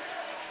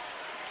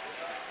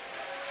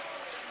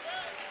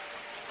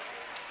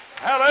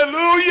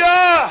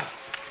 Hallelujah.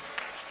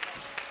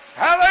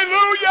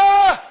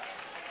 Hallelujah.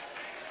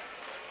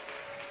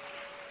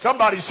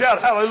 Somebody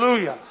shout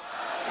hallelujah.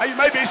 Now you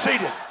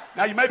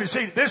may be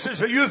seated. This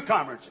is a youth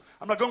conference.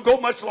 I'm not going to go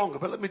much longer,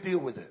 but let me deal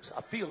with this.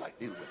 I feel like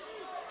dealing with it.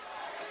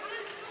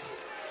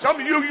 Some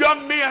of you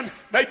young men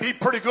may be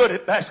pretty good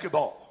at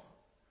basketball.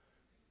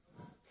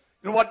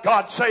 You know what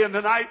God's saying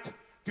tonight?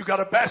 If you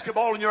got a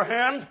basketball in your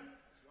hand,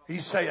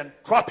 he's saying,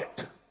 drop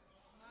it.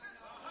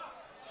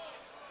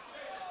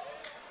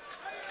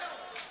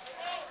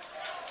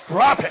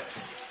 Drop it.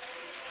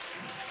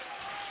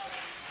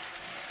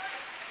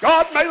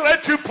 God may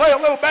let you play a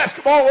little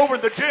basketball over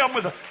in the gym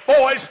with the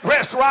boys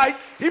dressed right.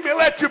 He may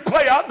let you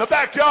play out in the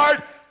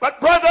backyard.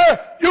 But brother,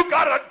 you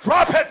got to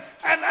drop it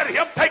and let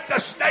him take the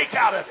snake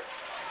out of it.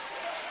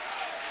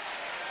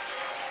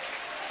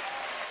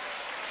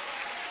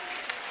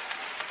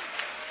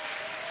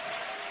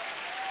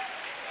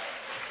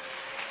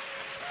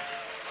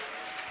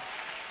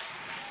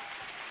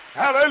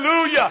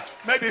 Hallelujah.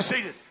 May be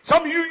seated.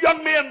 Some of you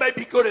young men may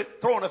be good at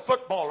throwing a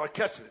football or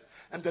catching it.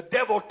 And the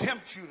devil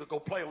tempts you to go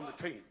play on the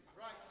team.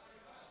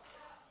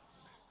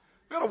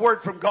 We got a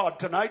word from God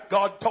tonight.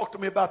 God talked to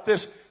me about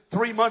this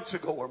 3 months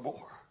ago or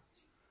more.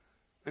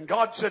 And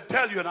God said,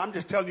 tell you, and I'm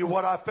just telling you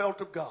what I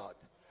felt of God.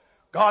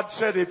 God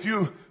said, if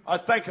you are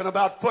thinking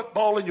about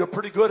football and you're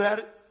pretty good at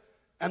it,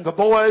 and the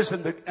boys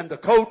and the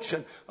coach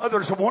and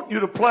others are wanting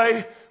you to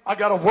play, I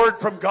got a word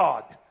from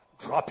God.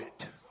 Drop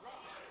it.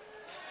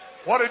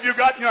 What have you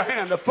got in your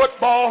hand? A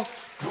football?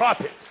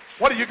 Drop it.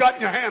 What have you got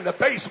in your hand? A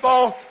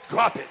baseball?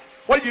 Drop it.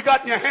 What have you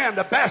got in your hand?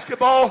 A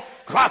basketball?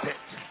 Drop it.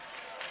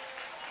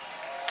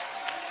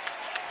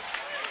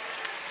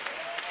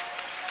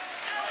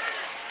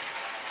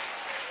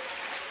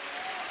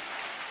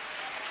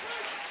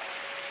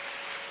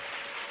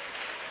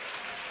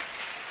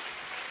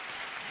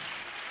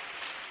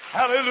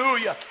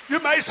 Hallelujah.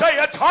 You may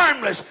say it's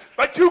harmless,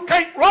 but you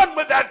can't run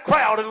with that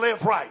crowd and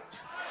live right.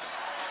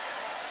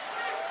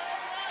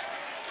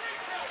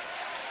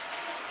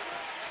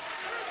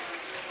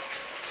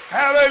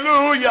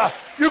 Hallelujah.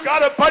 You got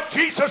to put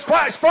Jesus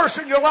Christ first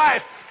in your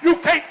life. You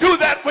can't do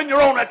that when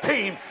you're on a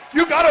team.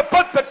 You got to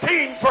put the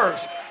team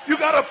first. You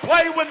got to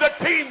play when the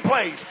team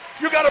plays.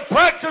 You got to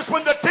practice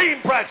when the team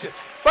practices.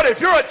 But if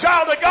you're a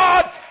child of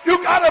God,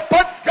 you got to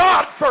put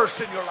God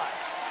first in your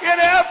life. In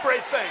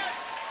everything.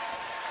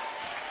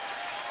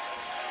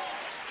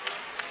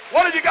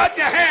 What have you got in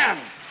your hand?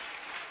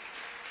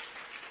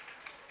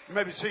 You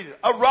may be seated.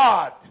 A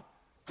rod.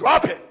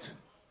 Drop it.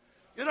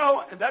 You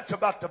know, and that's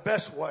about the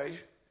best way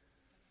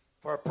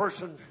for a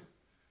person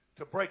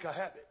to break a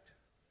habit.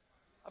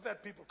 I've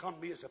had people come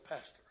to me as a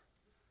pastor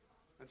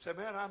and say,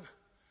 man,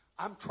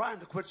 I'm trying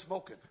to quit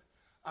smoking.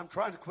 I'm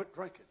trying to quit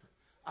drinking.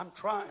 I'm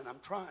trying.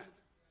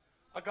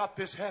 I got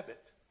this habit.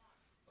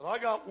 Well, I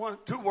got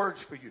two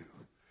words for you.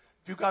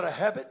 If you got a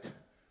habit,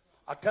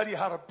 I'll tell you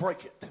how to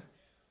break it.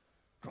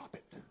 Drop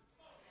it.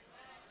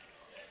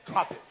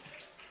 Drop it.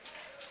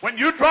 When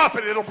you drop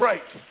it, it'll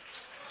break.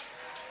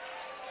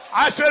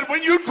 I said,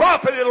 when you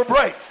drop it, it'll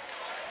break.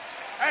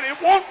 And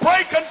it won't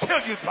break until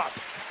you drop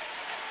it.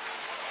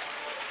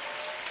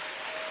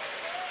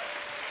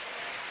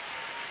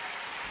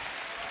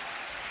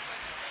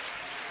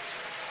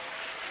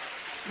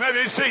 You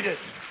may be seated.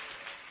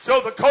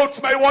 So the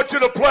coach may want you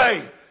to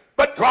play,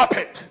 but drop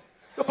it.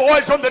 The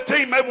boys on the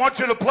team may want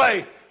you to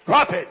play.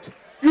 Drop it.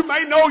 You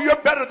may know you're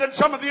better than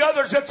some of the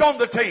others that's on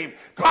the team.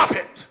 Drop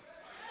it.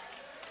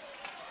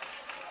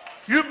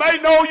 You may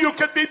know you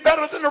could be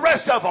better than the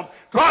rest of them.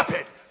 Drop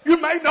it. You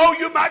may know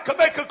you might could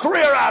make a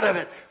career out of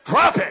it.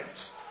 Drop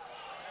it.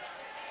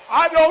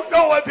 I don't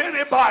know of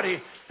anybody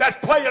that's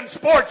playing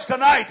sports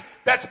tonight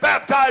that's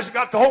baptized and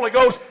got the Holy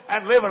Ghost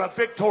and living a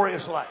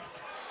victorious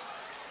life.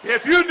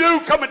 If you do,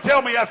 come and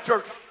tell me after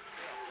church.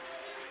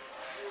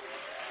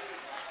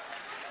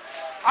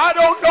 I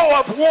don't know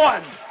of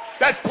one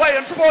that's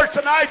playing sports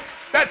tonight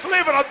that's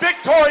living a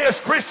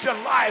victorious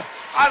Christian life.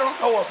 I don't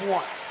know of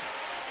one.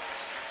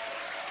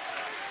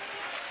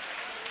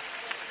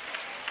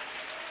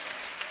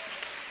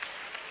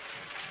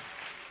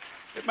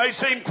 It may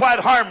seem quite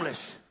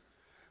harmless.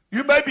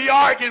 You may be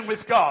arguing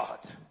with God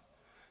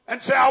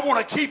and say, I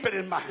want to keep it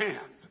in my hand.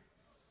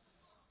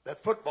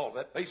 That football,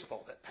 that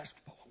baseball, that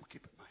basketball, I want to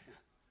keep it in my hand.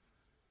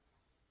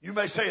 You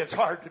may say it's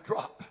hard to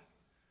drop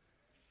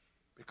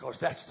because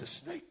that's the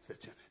snake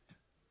that's in it.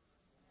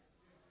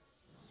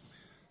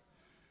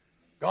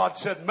 God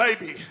said,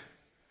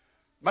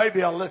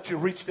 maybe I'll let you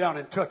reach down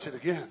and touch it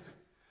again,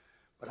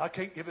 but I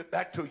can't give it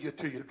back to you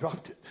till you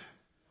dropped it.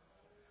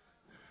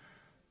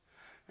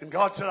 And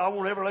God said, I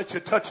won't ever let you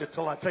touch it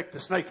till I take the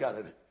snake out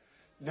of it.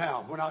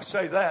 Now, when I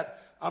say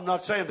that, I'm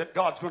not saying that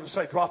God's going to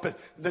say drop it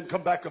and then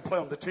come back and play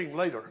on the team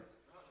later.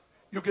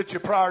 You get your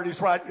priorities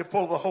right and get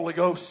full of the Holy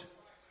Ghost.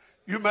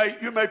 You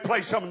may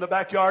play some in the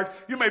backyard.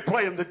 You may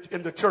play in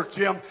the church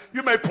gym.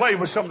 You may play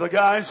with some of the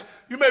guys.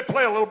 You may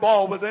play a little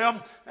ball with them.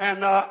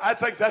 And I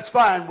think that's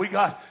fine. We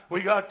got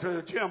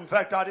a gym. In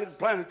fact, I didn't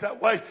plan it that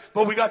way,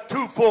 but we got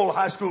 2 full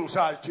high school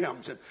sized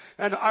gyms.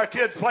 And our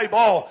kids play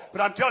ball.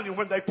 But I'm telling you,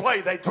 when they play,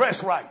 they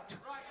dress right.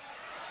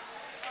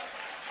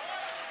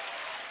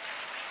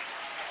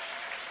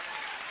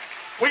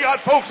 We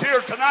got folks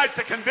here tonight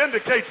that can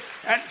vindicate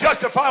and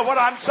justify what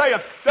I'm saying.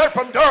 They're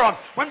from Durham.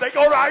 When they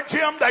go to our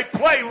gym, they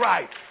play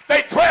right.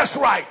 They dress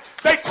right.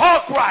 They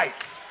talk right.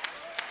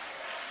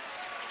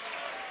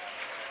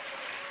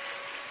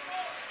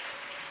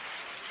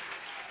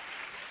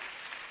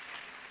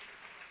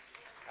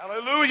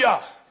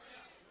 Hallelujah.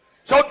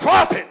 So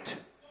drop it.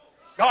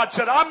 God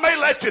said, I may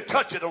let you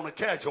touch it on a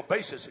casual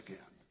basis again,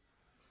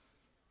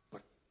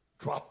 but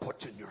drop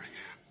what's in your hand.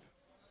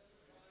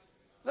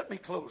 Let me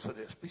close with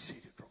this. Be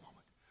seated for a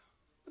moment.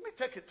 Let me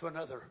take it to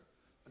another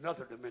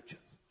dimension.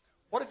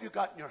 What have you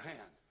got in your hand?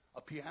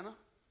 A piano?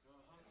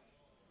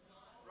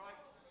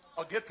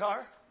 A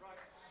guitar?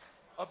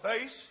 A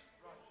bass?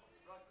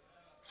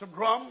 Some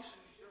drums?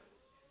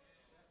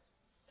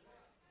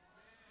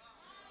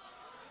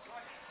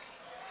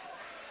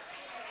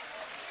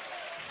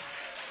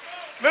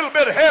 A little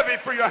bit heavy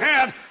for your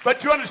hand,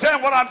 but you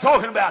understand what I'm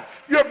talking about.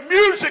 Your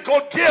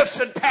musical gifts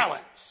and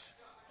talents.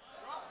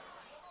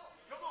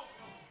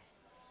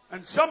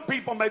 And some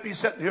people may be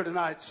sitting here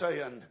tonight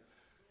saying,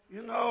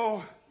 you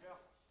know,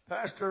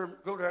 Pastor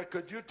Godair,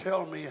 could you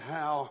tell me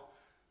how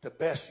to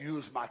best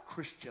use my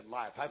Christian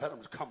life? I've had them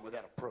come with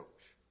that approach.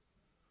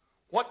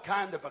 What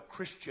kind of a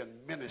Christian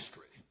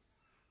ministry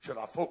should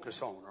I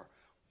focus on? Or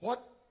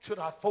what should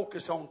I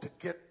focus on to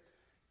get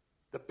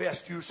the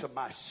best use of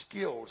my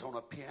skills on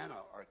a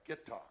piano or a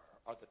guitar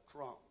or the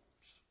drums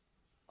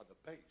or the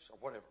bass or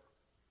whatever.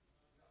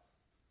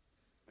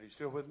 Are you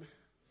still with me?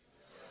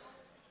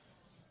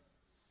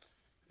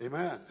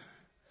 Amen.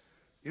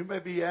 You may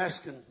be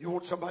asking, you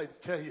want somebody to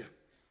tell you,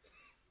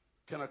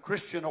 can a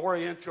Christian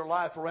orient your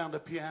life around a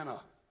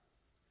piano?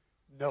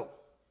 No.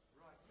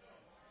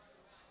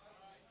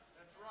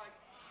 That's right.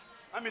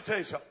 Let me tell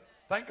you something.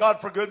 Thank God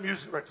for good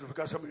music directors. We've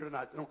got some here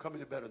tonight. They don't come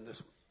any better than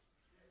this one.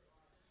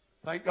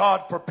 Thank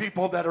God for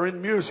people that are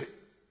in music.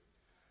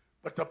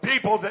 But the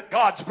people that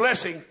God's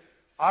blessing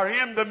are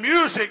in the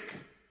music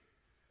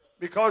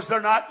because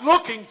they're not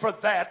looking for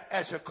that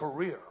as a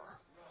career.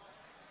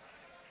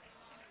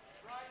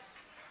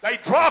 They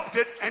dropped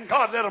it and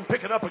God let them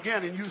pick it up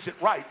again and use it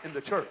right in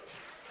the church.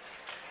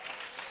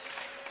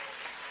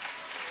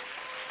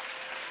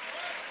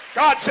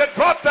 God said,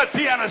 drop that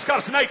piano, it's got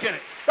a snake in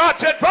it. God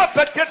said, drop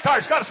that guitar,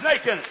 it's got a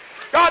snake in it.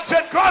 God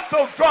said, drop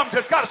those drums,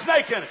 it's got a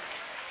snake in it.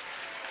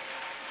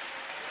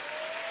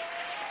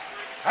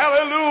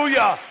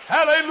 Hallelujah,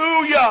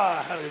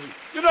 hallelujah, hallelujah.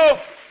 You know,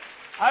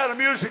 I had a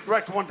music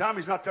director one time,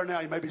 he's not there now,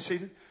 he may be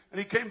seated, and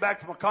he came back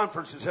from a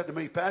conference and said to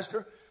me,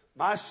 Pastor,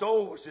 my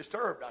soul was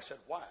disturbed. I said,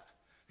 why?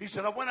 He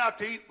said, I went out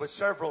to eat with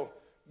several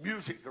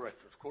music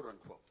directors, quote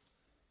unquote.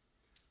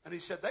 And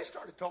he said, they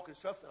started talking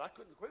stuff that I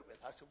couldn't agree with.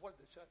 I said, what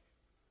did they say?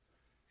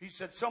 He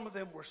said, some of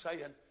them were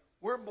saying,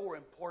 we're more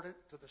important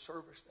to the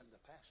service than the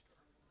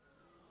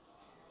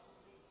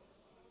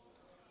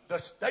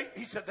pastor.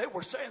 He said, they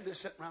were saying this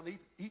sitting around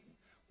eating.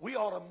 We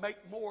ought to make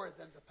more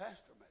than the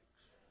pastor makes.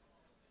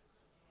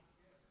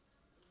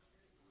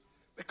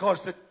 Because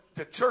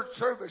the church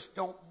service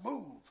don't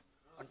move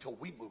until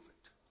we move it.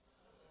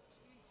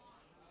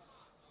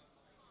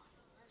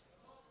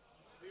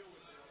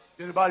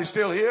 Anybody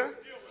still here?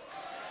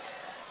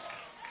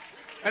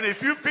 And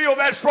if you feel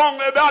that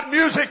strongly about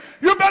music,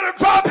 you better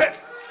drop it.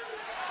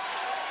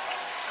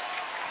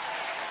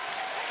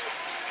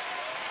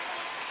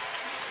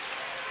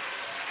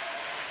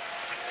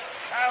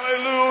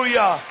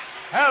 Hallelujah.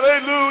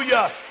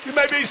 Hallelujah. You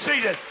may be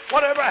seated.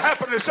 Whatever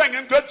happened to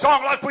singing good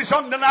songs like we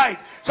sung tonight?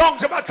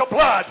 Songs about the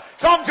blood.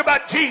 Songs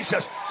about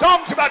Jesus.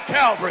 Songs about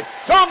Calvary.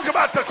 Songs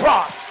about the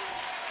cross.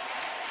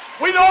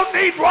 We don't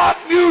need rock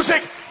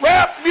music,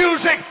 rap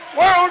music,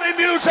 worldly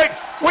music.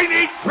 We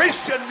need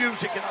Christian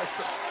music in our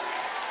church.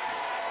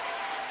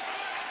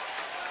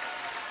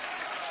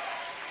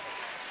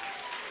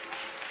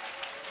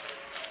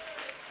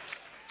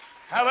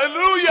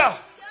 Hallelujah.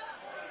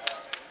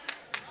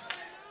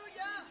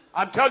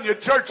 I'm telling you,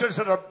 churches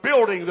that are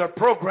building their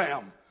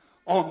program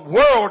on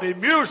worldly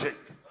music,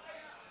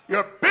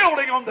 you're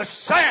building on the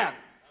sand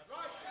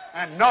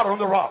and not on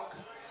the rock.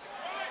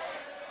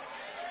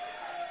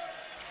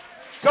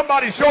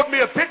 Somebody showed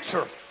me a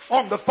picture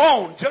on the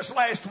phone just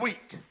last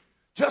week,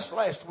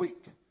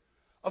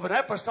 of an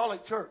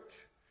apostolic church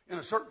in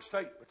a certain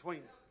state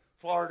between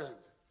Florida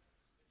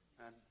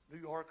and New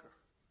York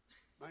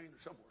or Maine or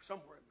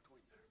somewhere in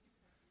between there.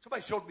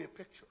 Somebody showed me a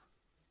picture.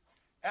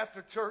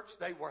 After church,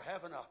 they were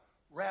having a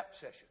rap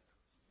session.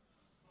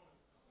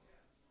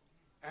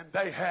 And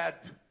they had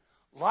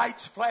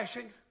lights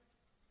flashing.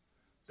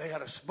 They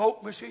had a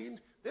smoke machine.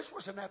 This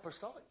was an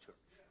apostolic church.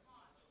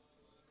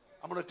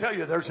 I'm going to tell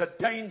you, there's a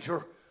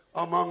danger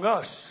among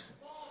us.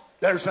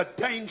 There's a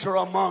danger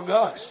among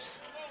us.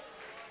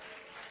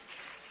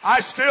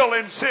 I still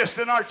insist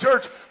in our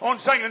church on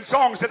singing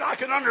songs that I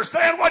can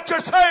understand what you're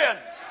saying.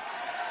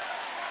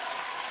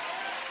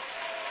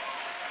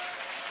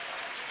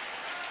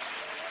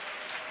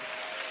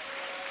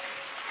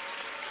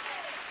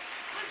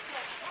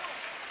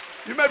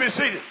 You may be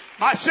seated.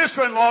 My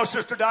sister-in-law,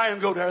 Sister Diane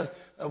Godair,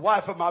 the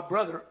wife of my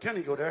brother,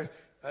 Kenny Godair,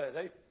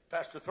 they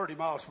pastor 30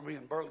 miles from me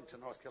in Burlington,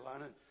 North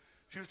Carolina. And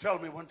she was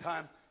telling me one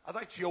time, I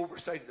think she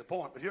overstated the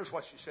point, but here's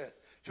what she said.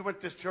 She went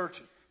to this church,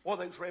 and boy,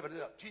 they was raving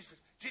it up. Jesus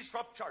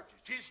dropped the charges.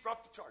 Jesus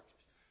dropped the charges.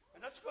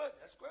 And that's good.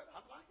 That's good. I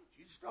like it.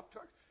 Jesus dropped the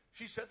charges.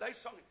 She said they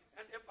sung it,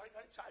 and everybody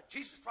got excited.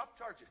 Jesus dropped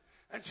the charges.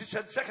 And she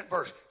said, second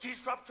verse,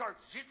 Jesus dropped the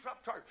charges. Jesus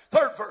dropped the charges.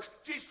 Third verse,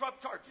 Jesus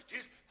dropped the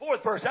charges.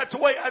 Fourth verse,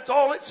 that's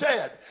all it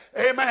said.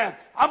 Amen.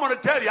 I'm going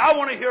to tell you, I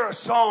want to hear a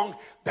song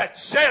that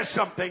says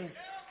something.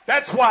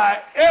 That's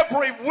why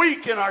every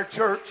week in our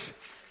church,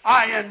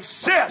 I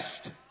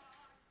insist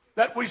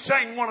that we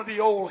sing one of the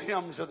old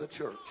hymns of the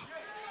church.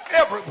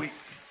 Every week.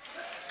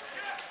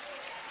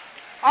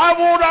 I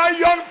want our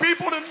young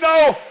people to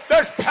know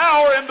there's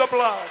power in the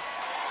blood.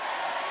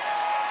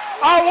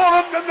 I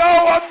want them to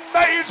know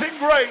amazing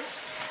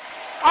grace.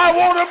 I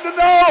want them to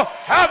know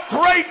how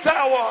great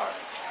thou art.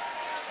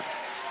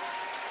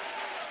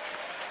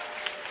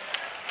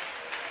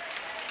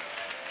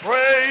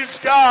 Praise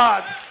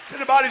God. Is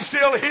anybody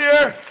still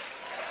here?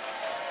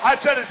 I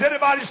said, is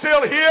anybody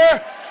still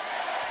here?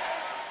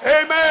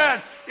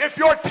 Amen. If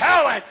your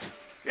talent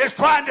is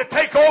trying to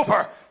take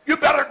over, you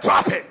better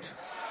drop it.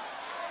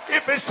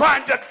 If it's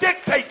trying to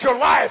dictate your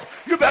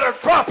life, you better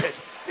drop it.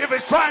 If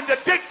it's trying to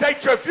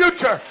dictate your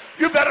future,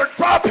 you better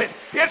drop it.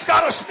 It's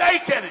got a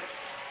snake in it.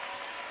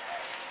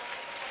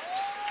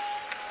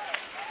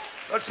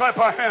 Let's clap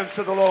our hands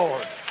to the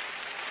Lord.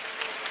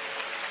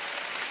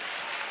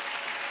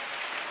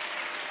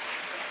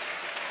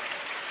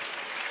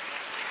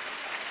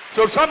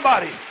 So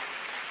somebody,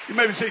 you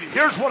may be seated.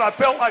 Here's what I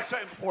felt like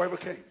saying before I ever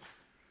came.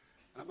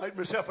 I made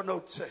myself a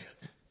note to say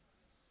it.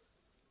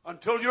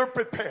 Until you're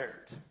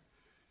prepared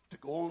to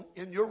go on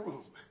in your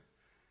room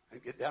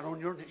and get down on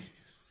your knees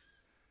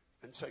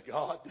and say,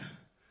 God,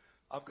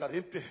 I've got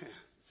empty hands.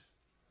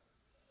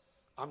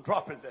 I'm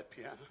dropping that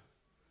piano.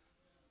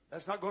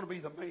 That's not going to be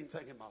the main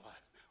thing in my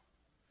life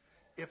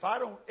now. If I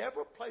don't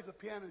ever play the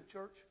piano in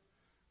church,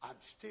 I'm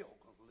still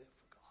going to live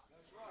for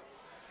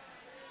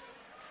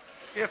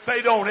God. If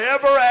they don't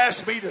ever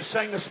ask me to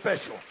sing a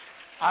special,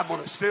 I'm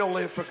going to still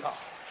live for God.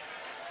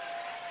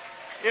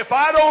 If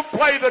I don't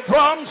play the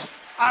drums,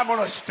 I'm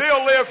going to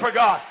still live for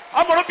God.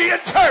 I'm going to be in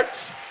church.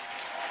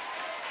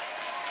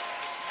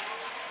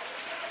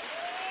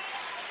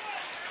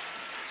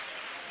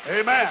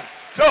 Amen.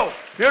 So,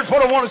 here's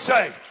what I want to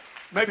say.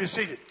 Maybe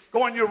seated.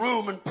 Go in your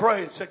room and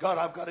pray and say, God,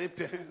 I've got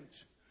empty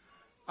hands.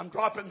 I'm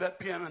dropping that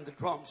piano and the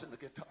drums and the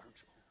guitar.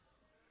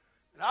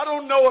 And I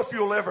don't know if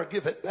you'll ever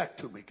give it back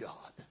to me,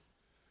 God.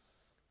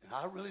 And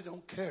I really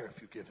don't care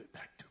if you give it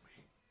back to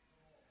me.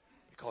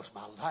 Because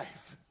my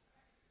life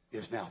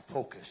is now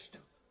focused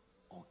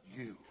on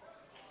you.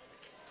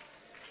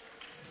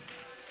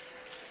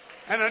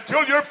 And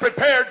until you're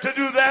prepared to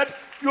do that,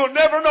 you'll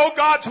never know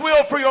God's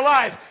will for your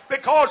life.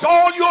 Because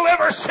all you'll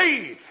ever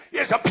see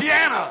is a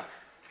piano,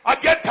 a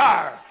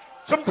guitar,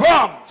 some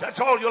drums. That's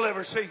all you'll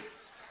ever see.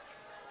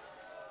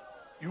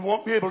 You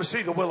won't be able to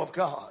see the will of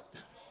God.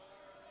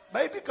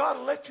 Maybe God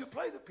will let you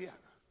play the piano.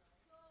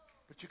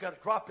 But you got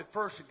to drop it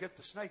first and get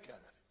the snake out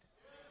of it.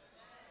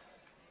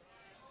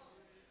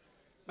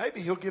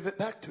 Maybe he'll give it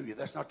back to you.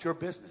 That's not your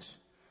business.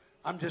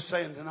 I'm just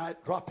saying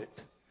tonight, drop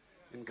it.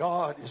 And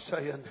God is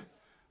saying,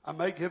 I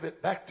may give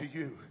it back to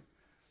you.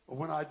 But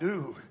when I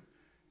do,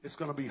 it's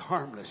going to be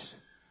harmless.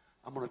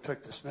 I'm going to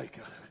take the snake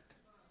out of it.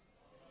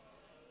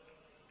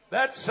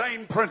 That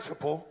same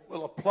principle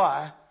will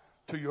apply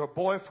to your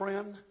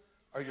boyfriend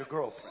or your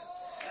girlfriend.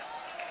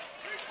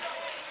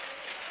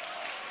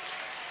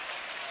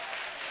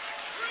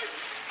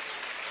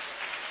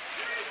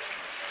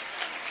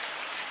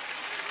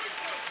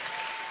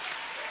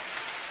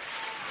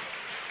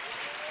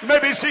 You may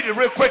be seated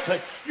real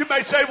quickly. You may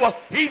say, well,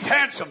 he's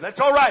handsome. That's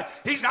all right.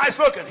 He's nice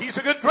looking. He's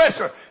a good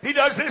dresser. He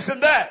does this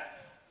and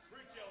that.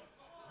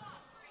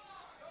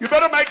 You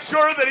better make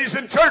sure that he's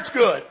in church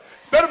good.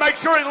 You better make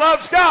sure he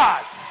loves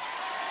God.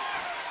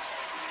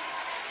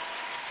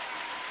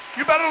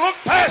 You better look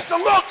past the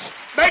looks.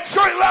 Make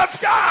sure he loves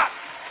God.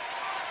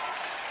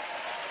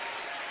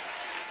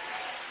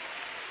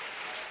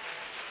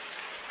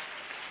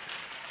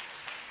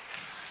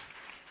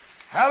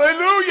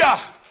 Hallelujah.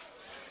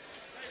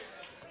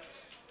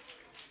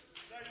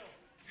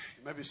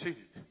 You may be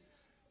seated.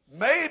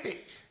 Maybe,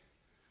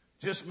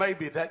 just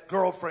maybe, that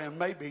girlfriend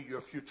may be your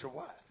future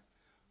wife.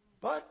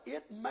 But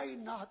it may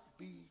not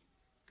be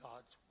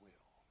God's will.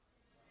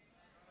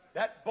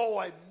 That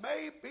boy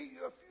may be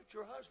your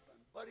future husband,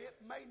 but it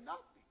may not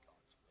be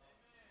God's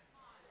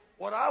will.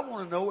 What I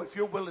want to know, if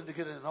you're willing to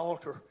get in an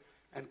altar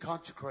and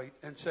consecrate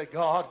and say,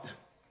 God,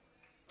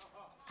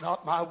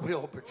 not my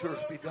will, but yours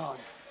be done.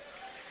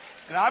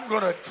 And I'm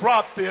going to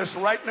drop this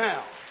right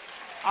now.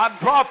 I'm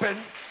dropping.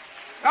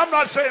 I'm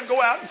not saying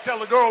go out and tell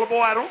the girl or boy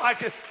I don't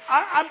like it.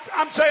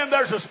 I'm saying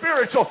there's a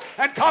spiritual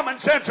and common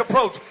sense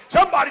approach.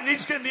 Somebody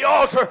needs to get in the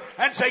altar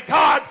and say,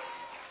 God,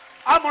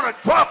 I'm going to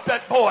drop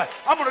that boy.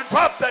 I'm going to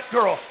drop that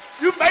girl.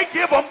 You may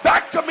give them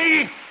back to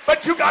me,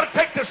 but you got to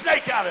take the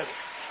snake out of it.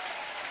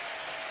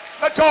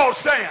 Let's all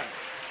stand.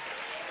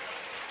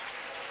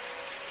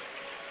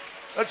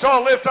 Let's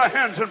all lift our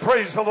hands and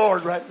praise the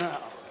Lord right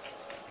now.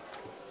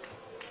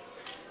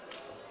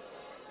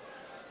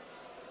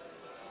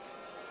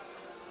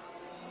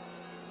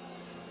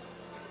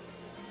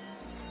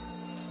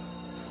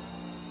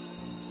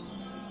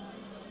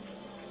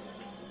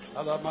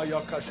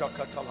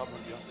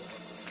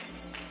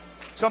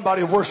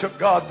 Somebody worship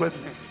God with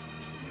me.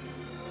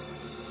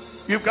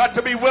 You've got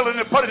to be willing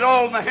to put it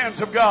all in the hands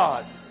of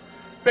God.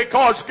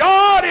 Because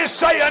God is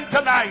saying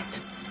tonight,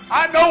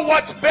 I know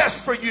what's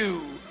best for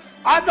you.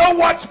 I know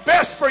what's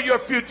best for your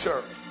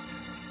future.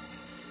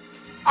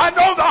 I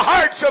know the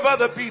hearts of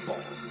other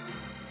people.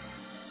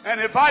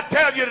 And if I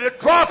tell you to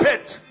drop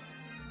it,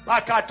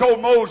 like I told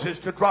Moses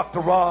to drop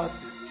the rod,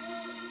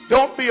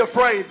 don't be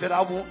afraid that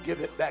I won't give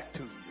it back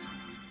to you.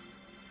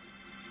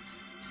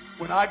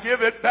 When I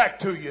give it back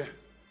to you,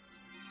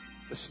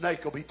 the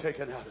snake will be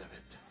taken out of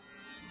it.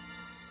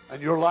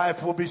 And your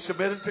life will be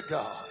submitted to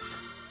God.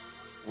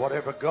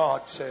 Whatever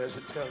God says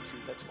and tells you,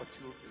 that's what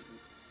you'll do.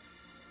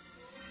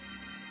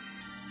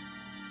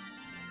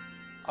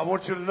 I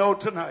want you to know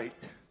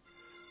tonight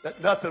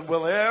that nothing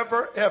will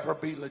ever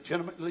be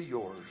legitimately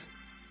yours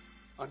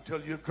until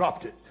you've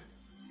dropped it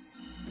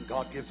and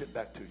God gives it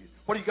back to you.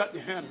 What do you got in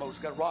your hand, Moses?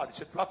 Got a rod. He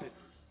said, drop it.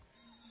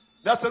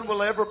 Nothing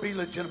will ever be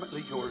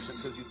legitimately yours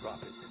until you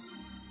drop it.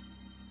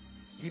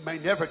 He may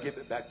never give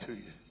it back to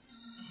you.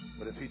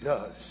 But if he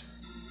does,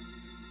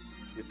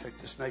 you take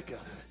the snake out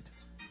of it.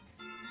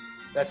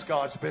 That's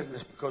God's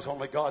business, because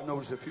only God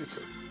knows the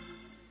future.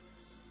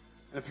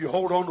 And if you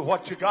hold on to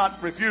what you got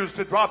and refuse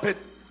to drop it,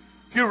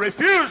 if you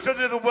refuse to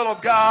do the will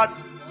of God,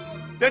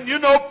 then you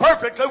know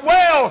perfectly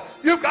well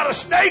you've got a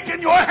snake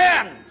in your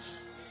hands.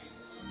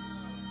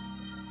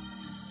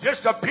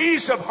 Just a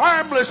piece of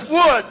harmless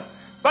wood.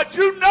 But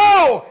you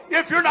know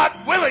if you're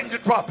not willing to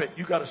drop it,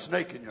 you got a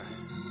snake in your hand.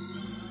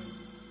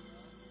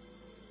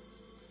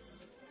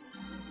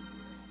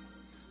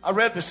 I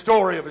read the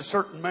story of a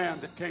certain man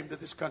that came to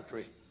this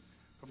country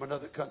from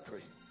another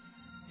country.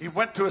 He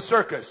went to a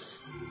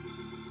circus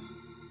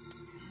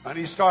and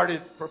he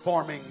started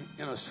performing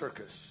in a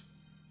circus.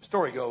 The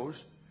story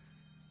goes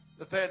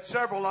that they had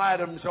several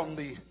items on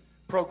the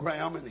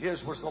program and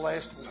his was the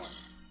last one.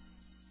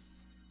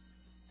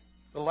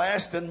 The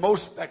last and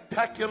most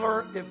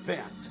spectacular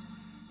event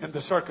in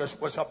the circus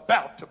was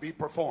about to be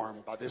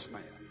performed by this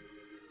man.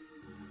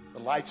 The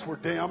lights were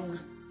dimmed.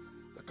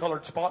 The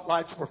colored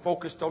spotlights were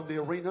focused on the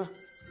arena.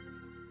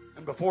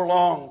 And before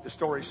long, the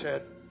story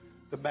said,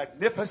 the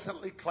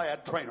magnificently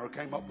clad trainer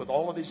came up with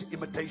all of these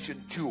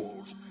imitation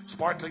jewels,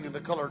 sparkling in the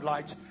colored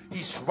lights.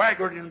 He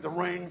swaggered into the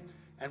ring,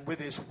 and with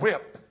his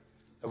whip,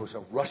 there was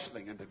a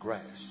rustling in the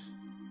grass.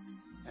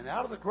 And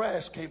out of the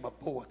grass came a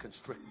boa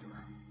constrictor.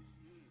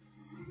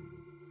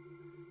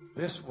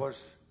 This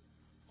was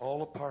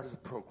all a part of the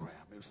program.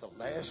 It was the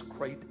last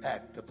great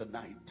act of the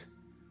night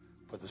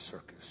for the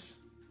circus.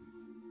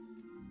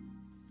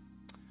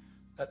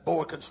 That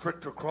boa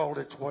constrictor crawled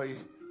its way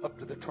up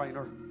to the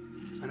trainer.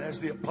 And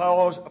as the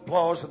applause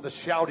and the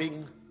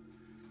shouting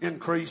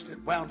increased, it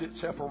wound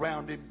itself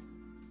around him,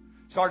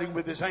 starting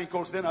with his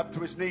ankles, then up to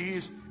his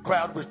knees.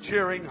 Crowd was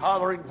cheering,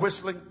 hollering,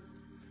 whistling.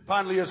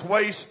 Finally his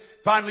waist,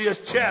 finally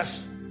his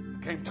chest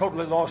became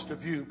totally lost to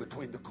view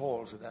between the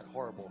coils of that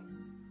horrible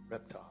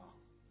reptile.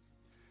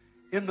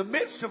 In the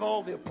midst of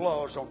all the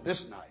applause on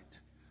this night,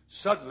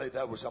 suddenly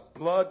there was a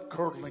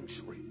blood-curdling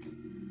shriek.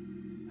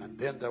 And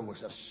then there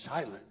was a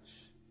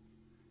silence,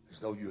 as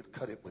though you had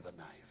cut it with a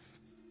knife.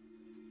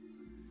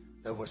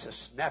 There was a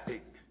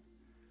snapping.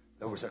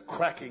 There was a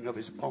cracking of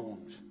his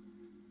bones.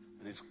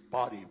 And his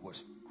body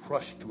was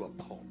crushed to a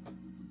pulp.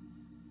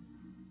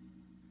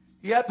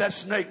 He had that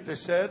snake, they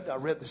said, I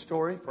read the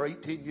story, for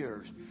 18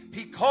 years.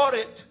 He caught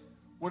it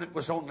when it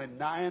was only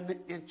 9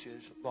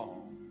 inches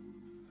long.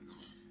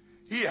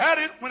 He had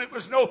it when it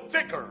was no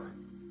thicker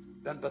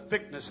than the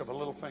thickness of a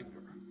little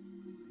finger.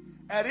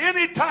 At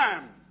any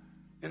time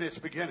in its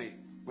beginning,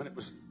 when it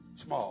was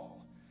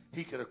small,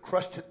 he could have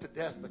crushed it to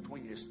death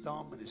between his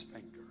thumb and his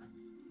finger.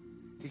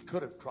 He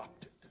could have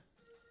dropped it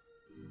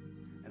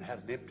and had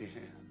an empty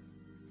hand.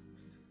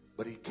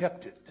 But he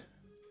kept it.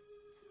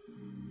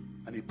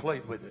 And he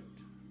played with it.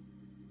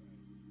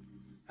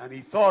 And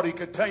he thought he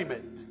could tame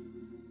it.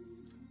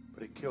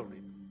 But it killed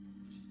him.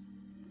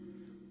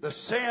 The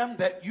sin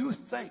that you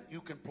think you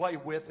can play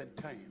with and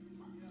tame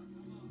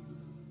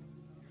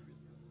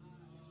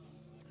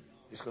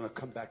is going to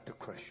come back to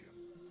crush you.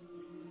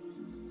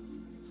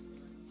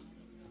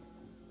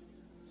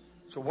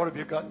 So what have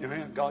you got in your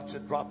hand? God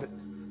said, drop it.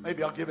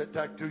 Maybe I'll give it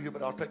back to you,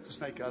 but I'll take the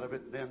snake out of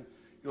it. And then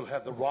you'll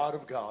have the rod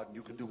of God, and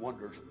you can do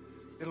wonders.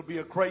 It'll be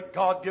a great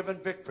God-given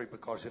victory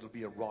because it'll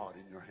be a rod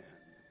in your hand.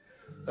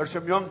 There's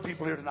some young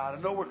people here tonight. I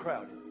know we're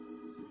crowded.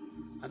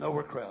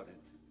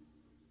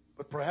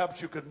 But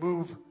perhaps you could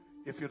move,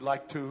 if you'd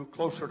like to,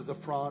 closer to the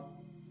front.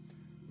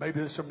 Maybe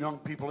there's some young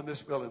people in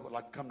this building that would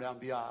like to come down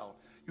the aisle.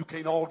 You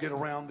can't all get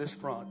around this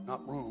front,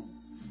 not room.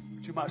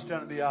 But you might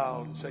stand in the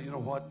aisle and say, you know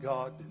what,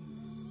 God?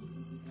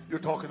 You're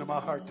talking to my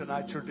heart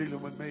tonight. You're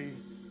dealing with me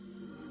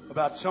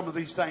about some of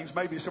these things,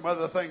 maybe some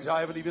other things I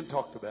haven't even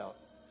talked about.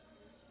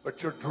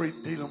 But you're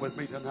dealing with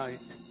me tonight.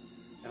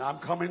 And I'm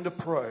coming to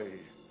pray.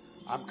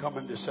 I'm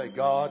coming to say,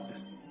 God,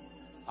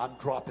 I'm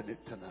dropping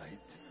it tonight.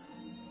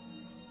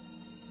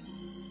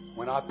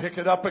 When I pick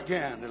it up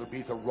again, it'll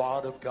be the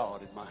rod of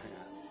God in my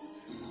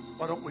hand.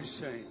 Why don't we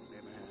sing?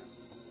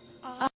 Amen.